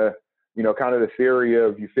kind of the theory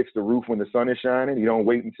of you fix the roof when the sun is shining. You don't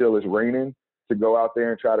wait until it's raining to go out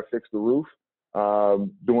there and try to fix the roof.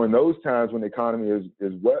 During those times when the economy is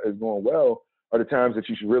going well, are the times that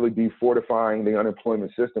you should really be fortifying the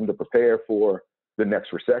unemployment system to prepare for the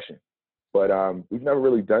next recession. But we've never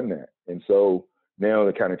really done that. And so now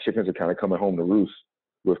the kind of chickens are kind of coming home to roost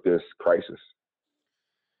with this crisis.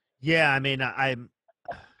 Yeah, I mean,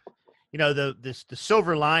 the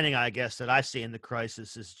silver lining, I guess, that I see in the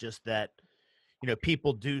crisis is just that,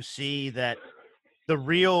 people do see that the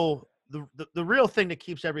real thing that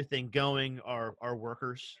keeps everything going are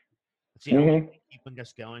workers. It's the only thing keeping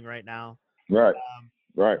us going right now. Right.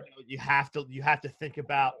 Right. You have to think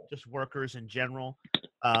about just workers in general.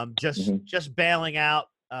 Just bailing out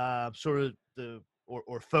sort of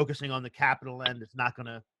or focusing on the capital end is not going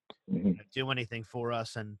to do anything for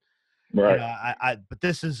us. And right. but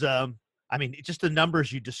this is just the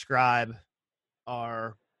numbers you describe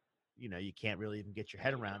are, you can't really even get your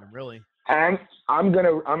head around them, really. I'm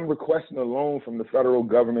requesting a loan from the federal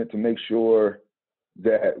government to make sure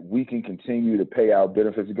that we can continue to pay out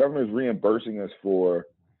benefits. The government is reimbursing us for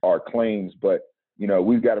our claims, but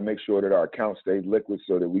we've got to make sure that our accounts stay liquid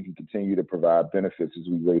so that we can continue to provide benefits as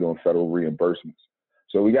we wait on federal reimbursements.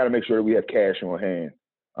 So we got to make sure that we have cash on hand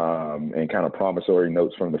and kind of promissory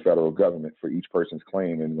notes from the federal government for each person's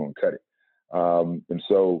claim, and we're going to cut it. And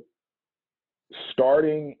so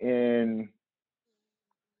starting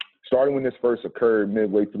when this first occurred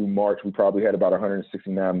midway through March, we probably had about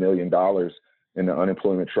 $169 million in the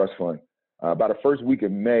unemployment trust fund. By the first week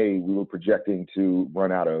of May, we were projecting to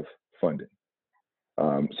run out of funding.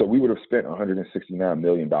 So we would have spent $169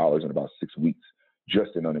 million in about 6 weeks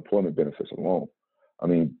just in unemployment benefits alone. I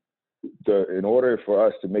mean, in order for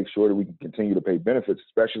us to make sure that we can continue to pay benefits,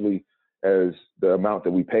 especially as the amount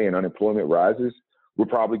that we pay in unemployment rises, we're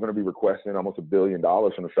probably going to be requesting almost $1 billion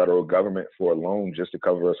from the federal government for a loan just to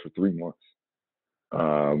cover us for 3 months,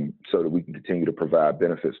 so that we can continue to provide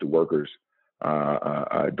benefits to workers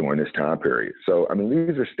during this time period. So, I mean,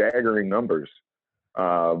 these are staggering numbers.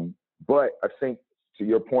 But I think, to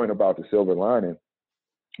your point about the silver lining,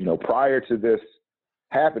 prior to this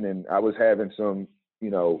happening, I was having some,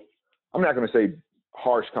 I'm not going to say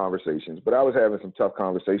harsh conversations, but I was having some tough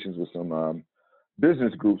conversations with some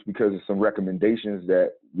business groups because of some recommendations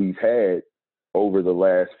that we've had over the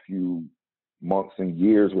last few months and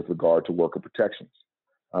years with regard to worker protections.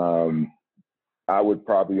 I would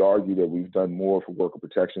probably argue that we've done more for worker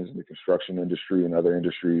protections in the construction industry and other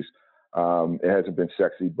industries. It hasn't been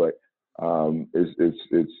sexy, but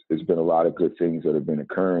it's been a lot of good things that have been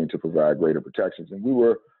occurring to provide greater protections. And we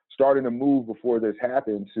were starting to move before this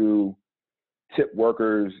happened to tip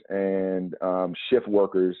workers and shift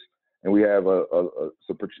workers, and we have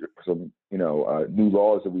some new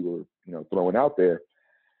laws that we were throwing out there.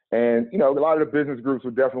 And a lot of the business groups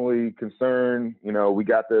were definitely concerned. We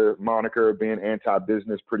got the moniker of being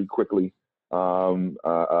anti-business pretty quickly when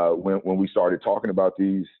we started talking about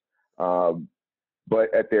these.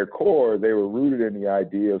 But at their core, they were rooted in the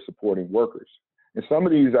idea of supporting workers. And some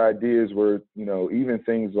of these ideas were, even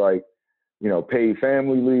things like, paid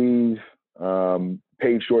family leave,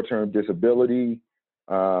 paid short-term disability.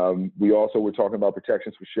 We also were talking about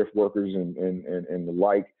protections for shift workers and the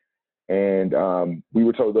like. And we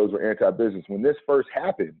were told those were anti-business. When this first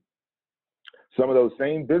happened, some of those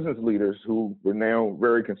same business leaders who were now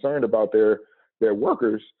very concerned about their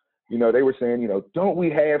workers, they were saying, don't we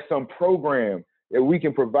have some program that we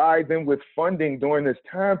can provide them with funding during this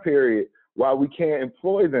time period while we can't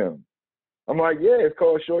employ them? I'm like, yeah, it's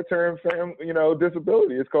called short-term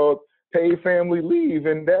disability. It's called paid family leave,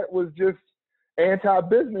 and that was just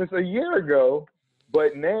anti-business a year ago.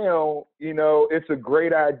 But now, it's a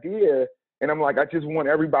great idea. And I'm like, I just want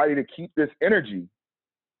everybody to keep this energy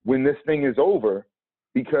when this thing is over,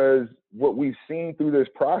 because what we've seen through this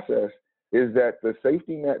process is that the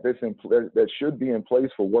safety net that should be in place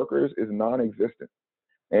for workers is non-existent.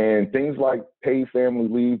 And things like paid family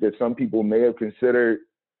leave that some people may have considered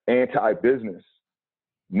anti-business,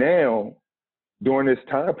 now, during this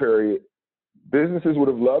time period, businesses would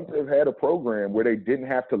have loved to have had a program where they didn't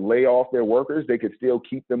have to lay off their workers. They could still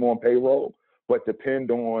keep them on payroll, but depend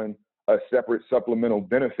on a separate supplemental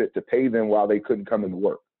benefit to pay them while they couldn't come into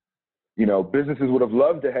work. Businesses would have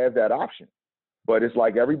loved to have that option, but it's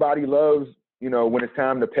like everybody loves, when it's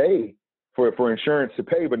time to pay for insurance to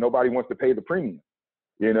pay, but nobody wants to pay the premium,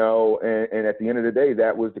 and at the end of the day,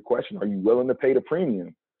 that was the question. Are you willing to pay the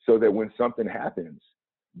premium so that when something happens,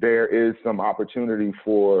 there is some opportunity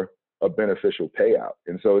for a beneficial payout?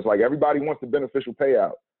 And so it's like everybody wants the beneficial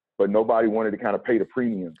payout, but nobody wanted to kind of pay the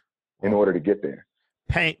premium in order to get there.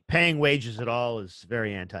 Paying wages at all is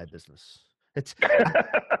very anti-business.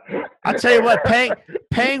 I'll tell you what,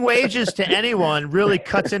 paying wages to anyone really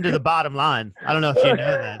cuts into the bottom line. I don't know if you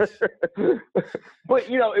know that. But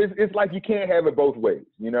it's like you can't have it both ways.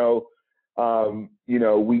 We and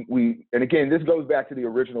again, this goes back to the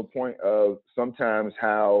original point of sometimes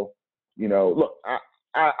how, look,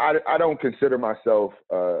 I don't consider myself,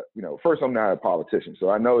 first, I'm not a politician. So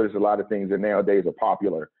I know there's a lot of things that nowadays are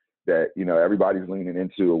popular that, everybody's leaning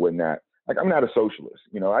into or whatnot. Like, I'm not a socialist.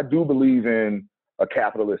 I do believe in a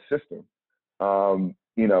capitalist system,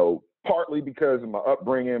 partly because of my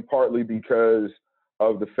upbringing, partly because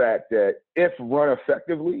of the fact that if run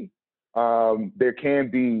effectively, there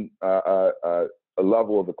can be a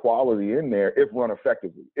level of equality in there if run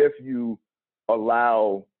effectively. If you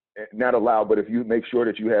but if you make sure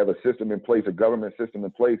that you have a system in place, a government system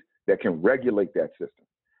in place that can regulate that system.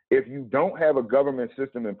 If you don't have a government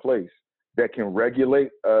system in place that can regulate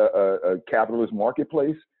a capitalist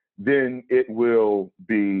marketplace, then it will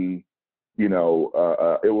be, it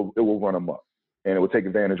will run amok, and it will take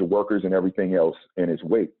advantage of workers and everything else in its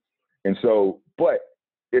wake. And so, but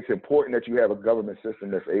it's important that you have a government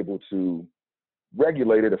system that's able to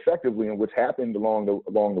regulate it effectively. And what's happened along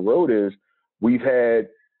the road is we've had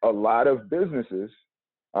a lot of businesses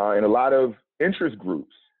and a lot of interest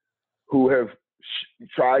groups who have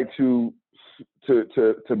tried to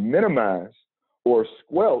minimize or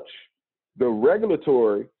squelch the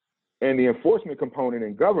regulatory and the enforcement component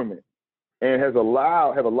in government, and have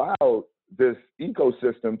allowed this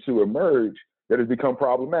ecosystem to emerge that has become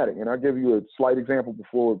problematic. And I'll give you a slight example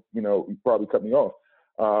before, you probably cut me off.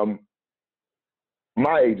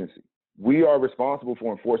 My agency, we are responsible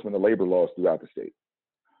for enforcement of labor laws throughout the state.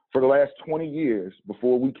 For the last 20 years,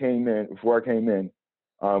 before I came in,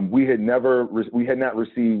 we had not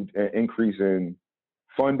received an increase in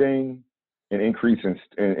funding, an increase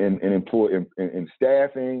in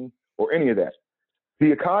staffing, or any of that.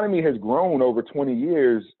 The economy has grown over 20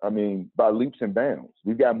 years, by leaps and bounds.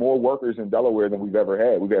 We've got more workers in Delaware than we've ever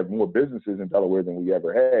had. We've had more businesses in Delaware than we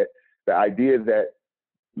ever had. The idea that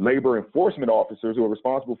labor enforcement officers who are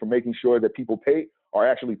responsible for making sure that people are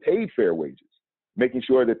actually paid fair wages, making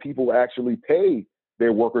sure that people actually pay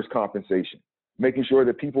their workers' compensation, making sure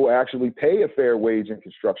that people actually pay a fair wage in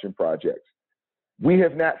construction projects. We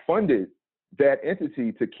have not funded that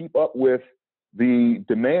entity to keep up with the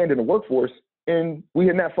demand in the workforce, and we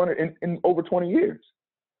had not funded in over 20 years.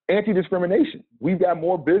 Anti-discrimination. We've got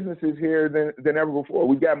more businesses here than ever before.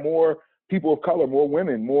 We've got more people of color, more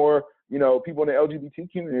women, more people in the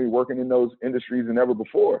LGBT community working in those industries than ever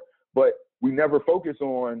before. But we never focus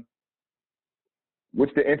on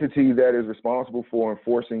what's the entity that is responsible for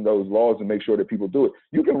enforcing those laws and make sure that people do it.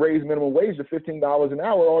 You can raise minimum wage to $15 an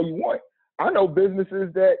hour all you want. I know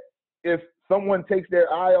businesses that if someone takes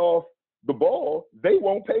their eye off the ball, they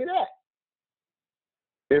won't pay that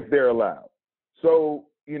if they're allowed. So,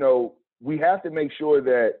 we have to make sure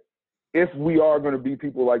that if we are going to be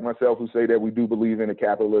people like myself who say that we do believe in a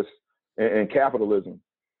capitalist and capitalism,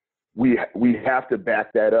 we have to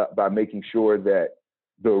back that up by making sure that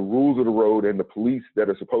the rules of the road and the police that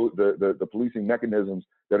are the policing mechanisms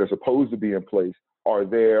that are supposed to be in place are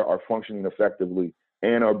there, are functioning effectively,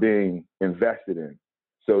 and are being invested in,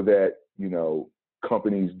 so that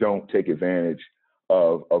companies don't take advantage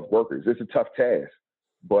of workers. It's a tough task,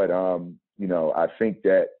 but I think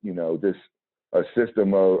that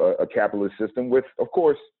a capitalist system with, of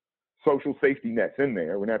course, social safety nets in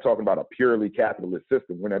there. We're not talking about a purely capitalist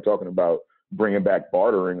system. We're not talking about bringing back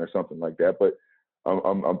bartering or something like that, but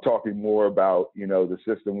I'm talking more about, the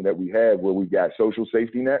system that we have where we've got social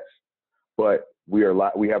safety nets but we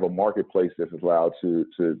have a marketplace that's allowed to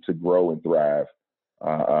grow and thrive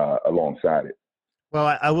alongside it.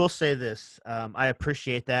 Well, I will say this. I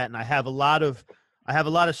appreciate that, and I have a lot of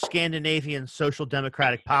Scandinavian social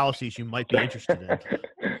democratic policies you might be interested in.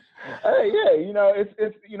 Hey, yeah,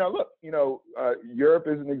 it's look, Europe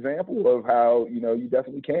is an example of how you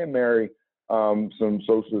definitely can marry some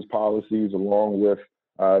socialist policies along with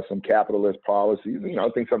some capitalist policies. I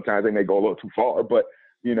think sometimes they may go a little too far, but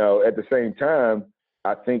at the same time,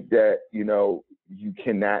 I think that you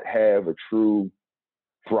cannot have a true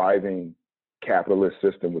thriving capitalist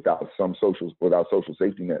system without social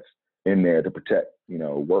safety nets in there to protect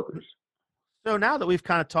workers. So now that we've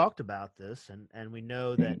kind of talked about this, and we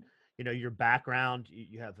know that your background,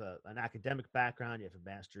 you have an academic background, you have a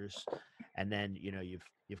master's, and then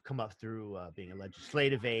you've come up through being a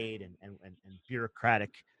legislative aide and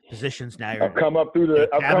bureaucratic positions. Now I've come up through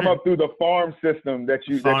the farm system that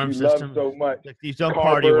you love so much. Like you've done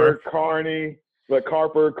party work, Carney,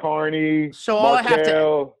 Carper, Carney. So all Markell, I have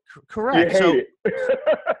to correct. You hate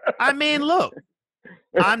it. I mean, look,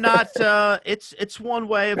 I'm not. It's one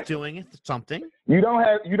way of doing it. Something you don't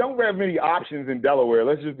have many options in Delaware.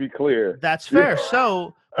 Let's just be clear. That's fair.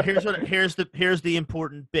 So here's the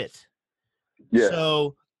important bit. Yeah.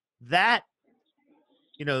 So that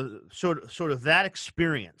sort of that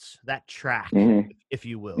experience, that track, if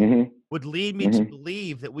you will, would lead me to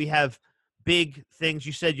believe that we have big things.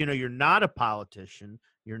 You said you're not a politician,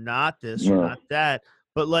 you're not this, you're not that,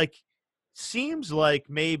 but seems like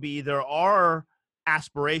maybe there are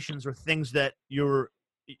aspirations or things that you're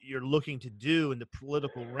looking to do in the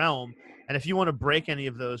political realm, and if you want to break any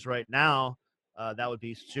of those right now, that would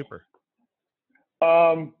be super.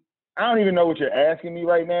 I don't even know what you're asking me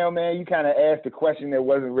right now, man. You kind of asked a question that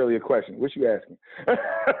wasn't really a question. What you asking?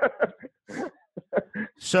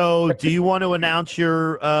 So, do you want to announce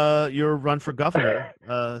your run for governor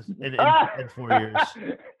in 4 years?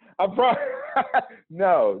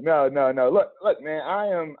 No. Look, man.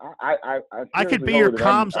 I could be your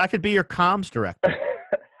comms. I could be your comms director.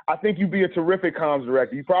 I think you'd be a terrific comms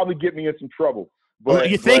director. You probably get me in some trouble. But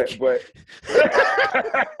you think? But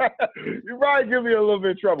you probably give me a little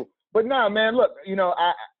bit of trouble. But nah, man. Look,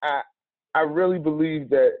 I really believe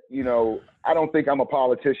that I don't think I'm a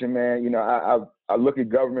politician, man. I look at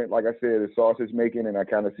government, like I said, as sausage making, and I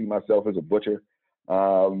kind of see myself as a butcher.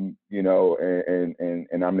 And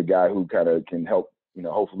I'm the guy who kind of can help,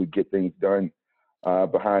 hopefully get things done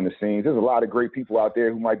behind the scenes. There's a lot of great people out there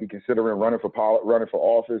who might be considering running for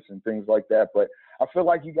office and things like that. But I feel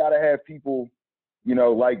like you got to have people,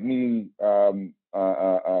 like me,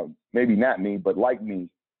 maybe not me, but like me,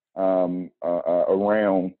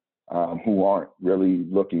 around who aren't really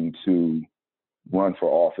looking to run for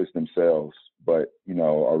office themselves, but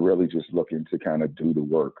are really just looking to kind of do the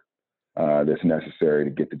work that's necessary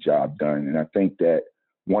to get the job done. And I think that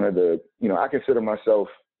one of the, I consider myself,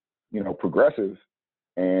 progressive.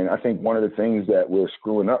 And I think one of the things that we're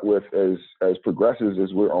screwing up with as progressives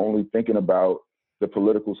is we're only thinking about the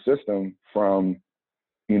political system from,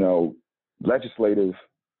 legislative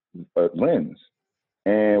lens.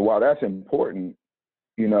 And while that's important,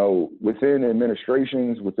 within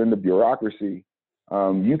administrations, within the bureaucracy,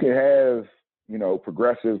 you can have,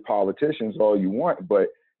 progressive politicians all you want, but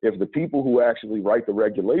if the people who actually write the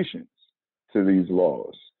regulations to these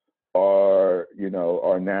laws are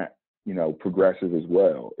not, progressive as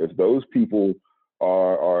well, if those people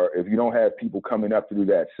are, if you don't have people coming up through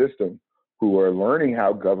that system who are learning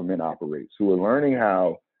how government operates, who are learning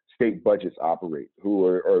how state budgets operate, who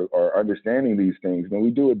are understanding these things, then we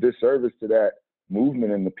do a disservice to that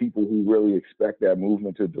movement and the people who really expect that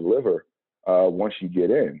movement to deliver once you get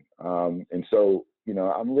in. And so,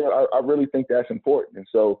 I really think that's important. And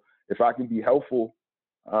so if I can be helpful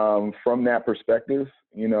from that perspective,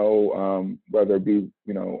 whether it be,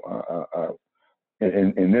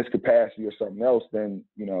 in this capacity or something else, then,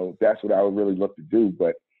 that's what I would really look to do.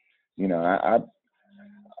 But,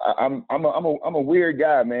 I'm a weird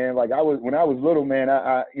guy, man. Like when I was little, man,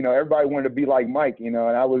 I everybody wanted to be like Mike, and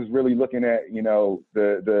I was really looking at,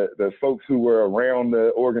 the folks who were around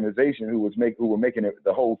the organization who were making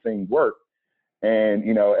the whole thing work. And,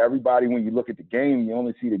 everybody, when you look at the game, you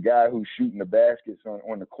only see the guy who's shooting the baskets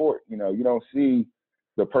on the court. You don't see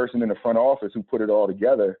the person in the front office who put it all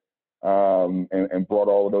together and brought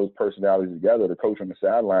all of those personalities together, the coach on the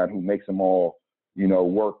sideline who makes them all,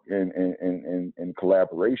 work in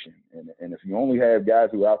collaboration. And if you only have guys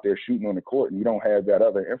who are out there shooting on the court and you don't have that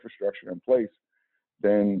other infrastructure in place,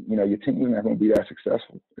 then, your team is not going to be that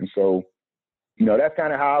successful. And so, that's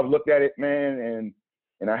kind of how I've looked at it, man.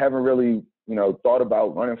 And I haven't really, thought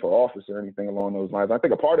about running for office or anything along those lines. I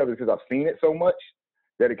think a part of it is because I've seen it so much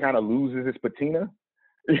that it kind of loses its patina.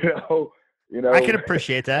 I can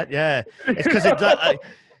appreciate that. Yeah, it's because it does.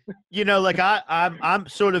 Like I'm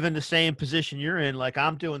sort of in the same position you're in. Like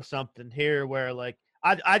I'm doing something here where like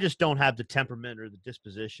I just don't have the temperament or the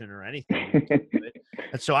disposition or anything to do it.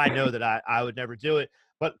 And so I know that I would never do it.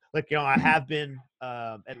 But like I have been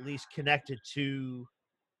at least connected to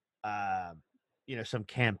some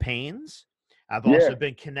campaigns. I've also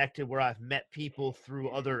been connected where I've met people through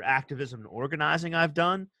other activism and organizing I've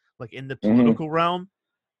done, like in the political realm.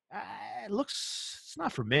 It's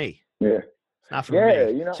not for me. Yeah. Not for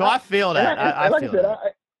me. So I feel that. I feel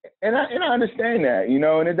that. I understand that,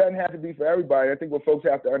 and it doesn't have to be for everybody. I think what folks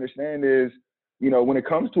have to understand is, when it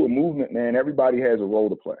comes to a movement, man, everybody has a role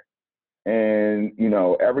to play. And,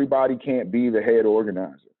 everybody can't be the head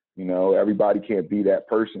organizer. Everybody can't be that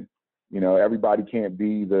person. Everybody can't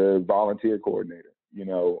be the volunteer coordinator,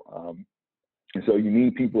 and so you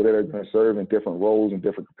need people that are going to serve in different roles and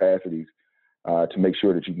different capacities to make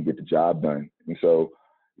sure that you can get the job done. And so,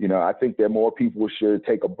 I think that more people should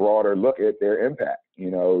take a broader look at their impact,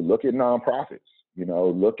 look at nonprofits,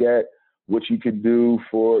 look at what you could do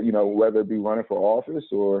for, whether it be running for office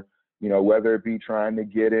or, whether it be trying to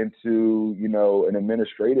get into, an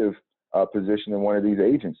administrative position in one of these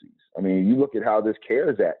agencies. I mean, you look at how this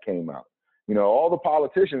CARES Act came out. All the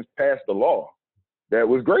politicians passed the law that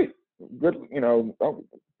was great, good,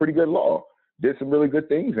 pretty good law, did some really good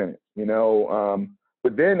things in it,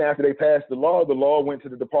 but then after they passed the law went to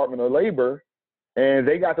the Department of Labor, and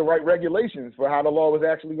they got the right regulations for how the law was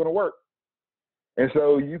actually going to work. And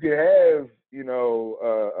so you could have,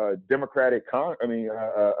 a Democratic, House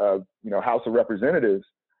of Representatives,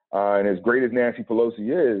 and as great as Nancy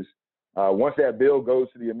Pelosi is, once that bill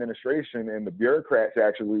goes to the administration and the bureaucrats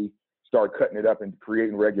actually start cutting it up and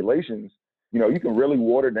creating regulations, you can really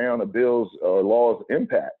water down a bill's or law's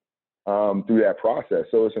impact through that process.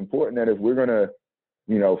 So it's important that if we're going to,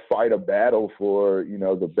 fight a battle for,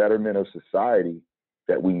 the betterment of society,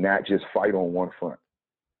 that we not just fight on one front.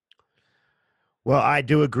 Well, I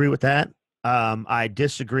do agree with that. I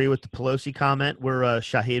disagree with the Pelosi comment. We're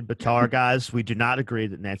Shahid Buttar guys. We do not agree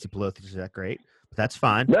that Nancy Pelosi is that great, but that's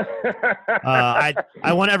fine. I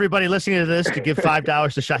want everybody listening to this to give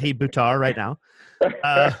 $5 to Shahid Buttar right now.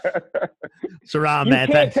 Saram, man,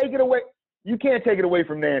 you can't take it away. You can't take it away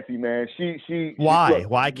from Nancy, man. She. Why? Look,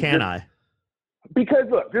 why can't I? Because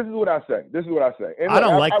look, this is what I say. And I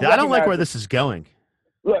don't like that. I don't like where this is going.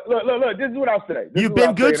 Look. This is what I'll say. You've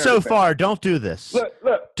been good so far. Don't do this. Look.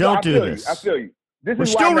 Don't do this. I feel you. We're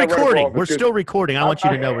still recording. We're still recording. I want you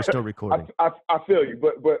to know we're still recording. I feel you,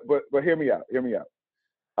 but hear me out.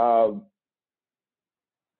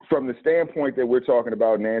 From the standpoint that we're talking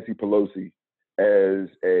about Nancy Pelosi as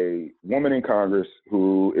a woman in Congress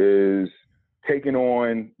who is taking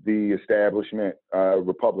on the establishment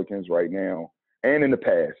Republicans right now and in the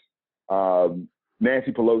past,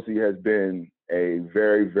 Nancy Pelosi has been a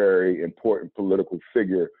very, very important political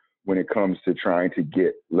figure when it comes to trying to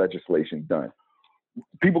get legislation done.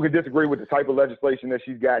 People can disagree with the type of legislation that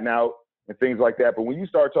she's gotten out and things like that, but when you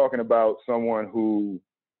start talking about someone who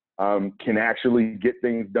can actually get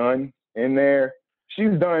things done in there, she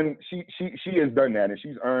has done that, and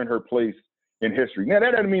she's earned her place in history. Now,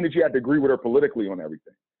 that doesn't mean that you have to agree with her politically on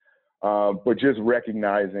everything, but just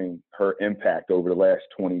recognizing her impact over the last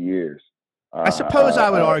 20 years. I suppose I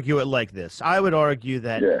would argue it like this. I would argue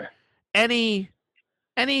that any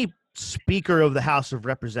Speaker of the House of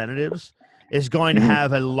Representatives is going to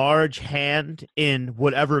have a large hand in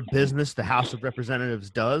whatever business the House of Representatives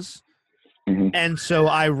does. Mm-hmm. And so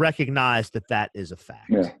I recognize that is a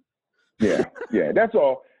fact. Yeah. That's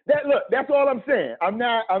all. That's all I'm saying. I'm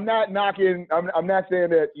not knocking. I'm not saying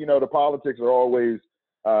that the politics are always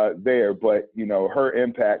there, but her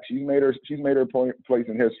impact. She's made her place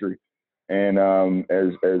in history, and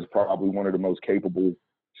as probably one of the most capable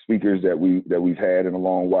speakers that we've had in a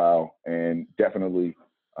long while, and definitely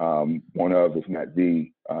one of, if not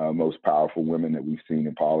the most powerful women that we've seen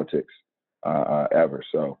in politics ever.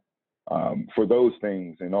 So for those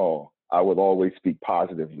things and all, I will always speak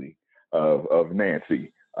positively of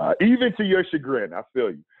Nancy, even to your chagrin. I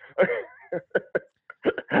feel you.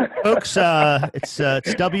 Folks, it's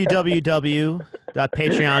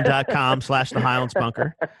www.patreon.com/The Highlands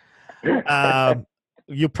Bunker.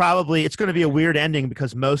 It's going to be a weird ending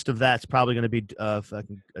because most of that's probably going to be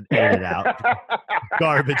fucking edited out.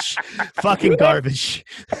 Garbage. Fucking garbage.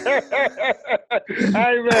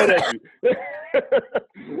 I ain't mad at you.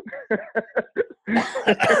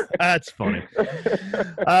 That's funny.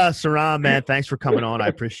 Saram, man, thanks for coming on. I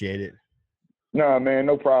appreciate it. Nah, man,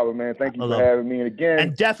 no problem, man. Thank you I for love it. having me. And again,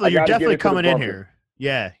 And definitely, I you're gotta get definitely into the coming in bunker. here.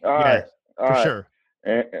 Yeah, All yeah, right. All for right. sure.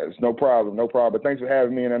 And it's no problem. But thanks for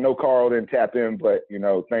having me. And I know Carl didn't tap in, but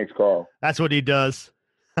thanks, Carl. That's what he does.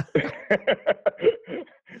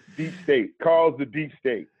 Deep state. Carl's the deep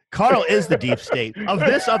state. Carl is the deep state of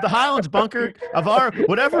the Highlands Bunker, of our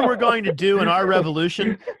whatever we're going to do in our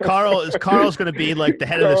revolution. Carl's going to be like the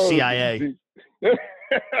head of the CIA.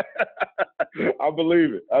 I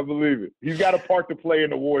believe it. He's got a part to play in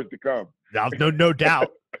the wars to come. No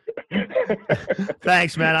doubt.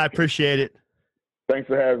 Thanks, man. I appreciate it. Thanks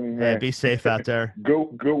for having me, man. Yeah, be safe out there.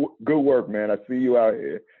 Good work, man. I see you out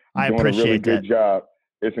here. You're I doing a really appreciate good that. job.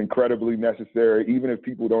 It's incredibly necessary, even if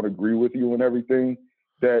people don't agree with you and everything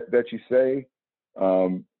that you say.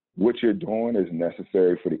 What you're doing is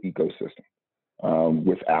necessary for the ecosystem.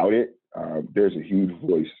 Without it, there's a huge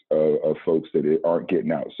voice of folks that aren't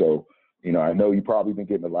getting out. So, I know you've probably been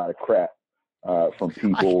getting a lot of crap from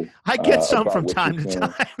people. I get some about from what time you're to saying.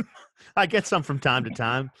 time. I get some from time to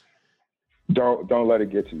time. Don't let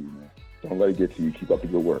it get to you, man. Don't let it get to you. Keep up the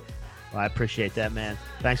good work. Well, I appreciate that, man.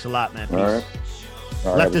 Thanks a lot, man. Peace. All right.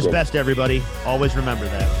 All right, Left have a is good one. best, everybody. Always remember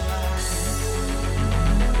that.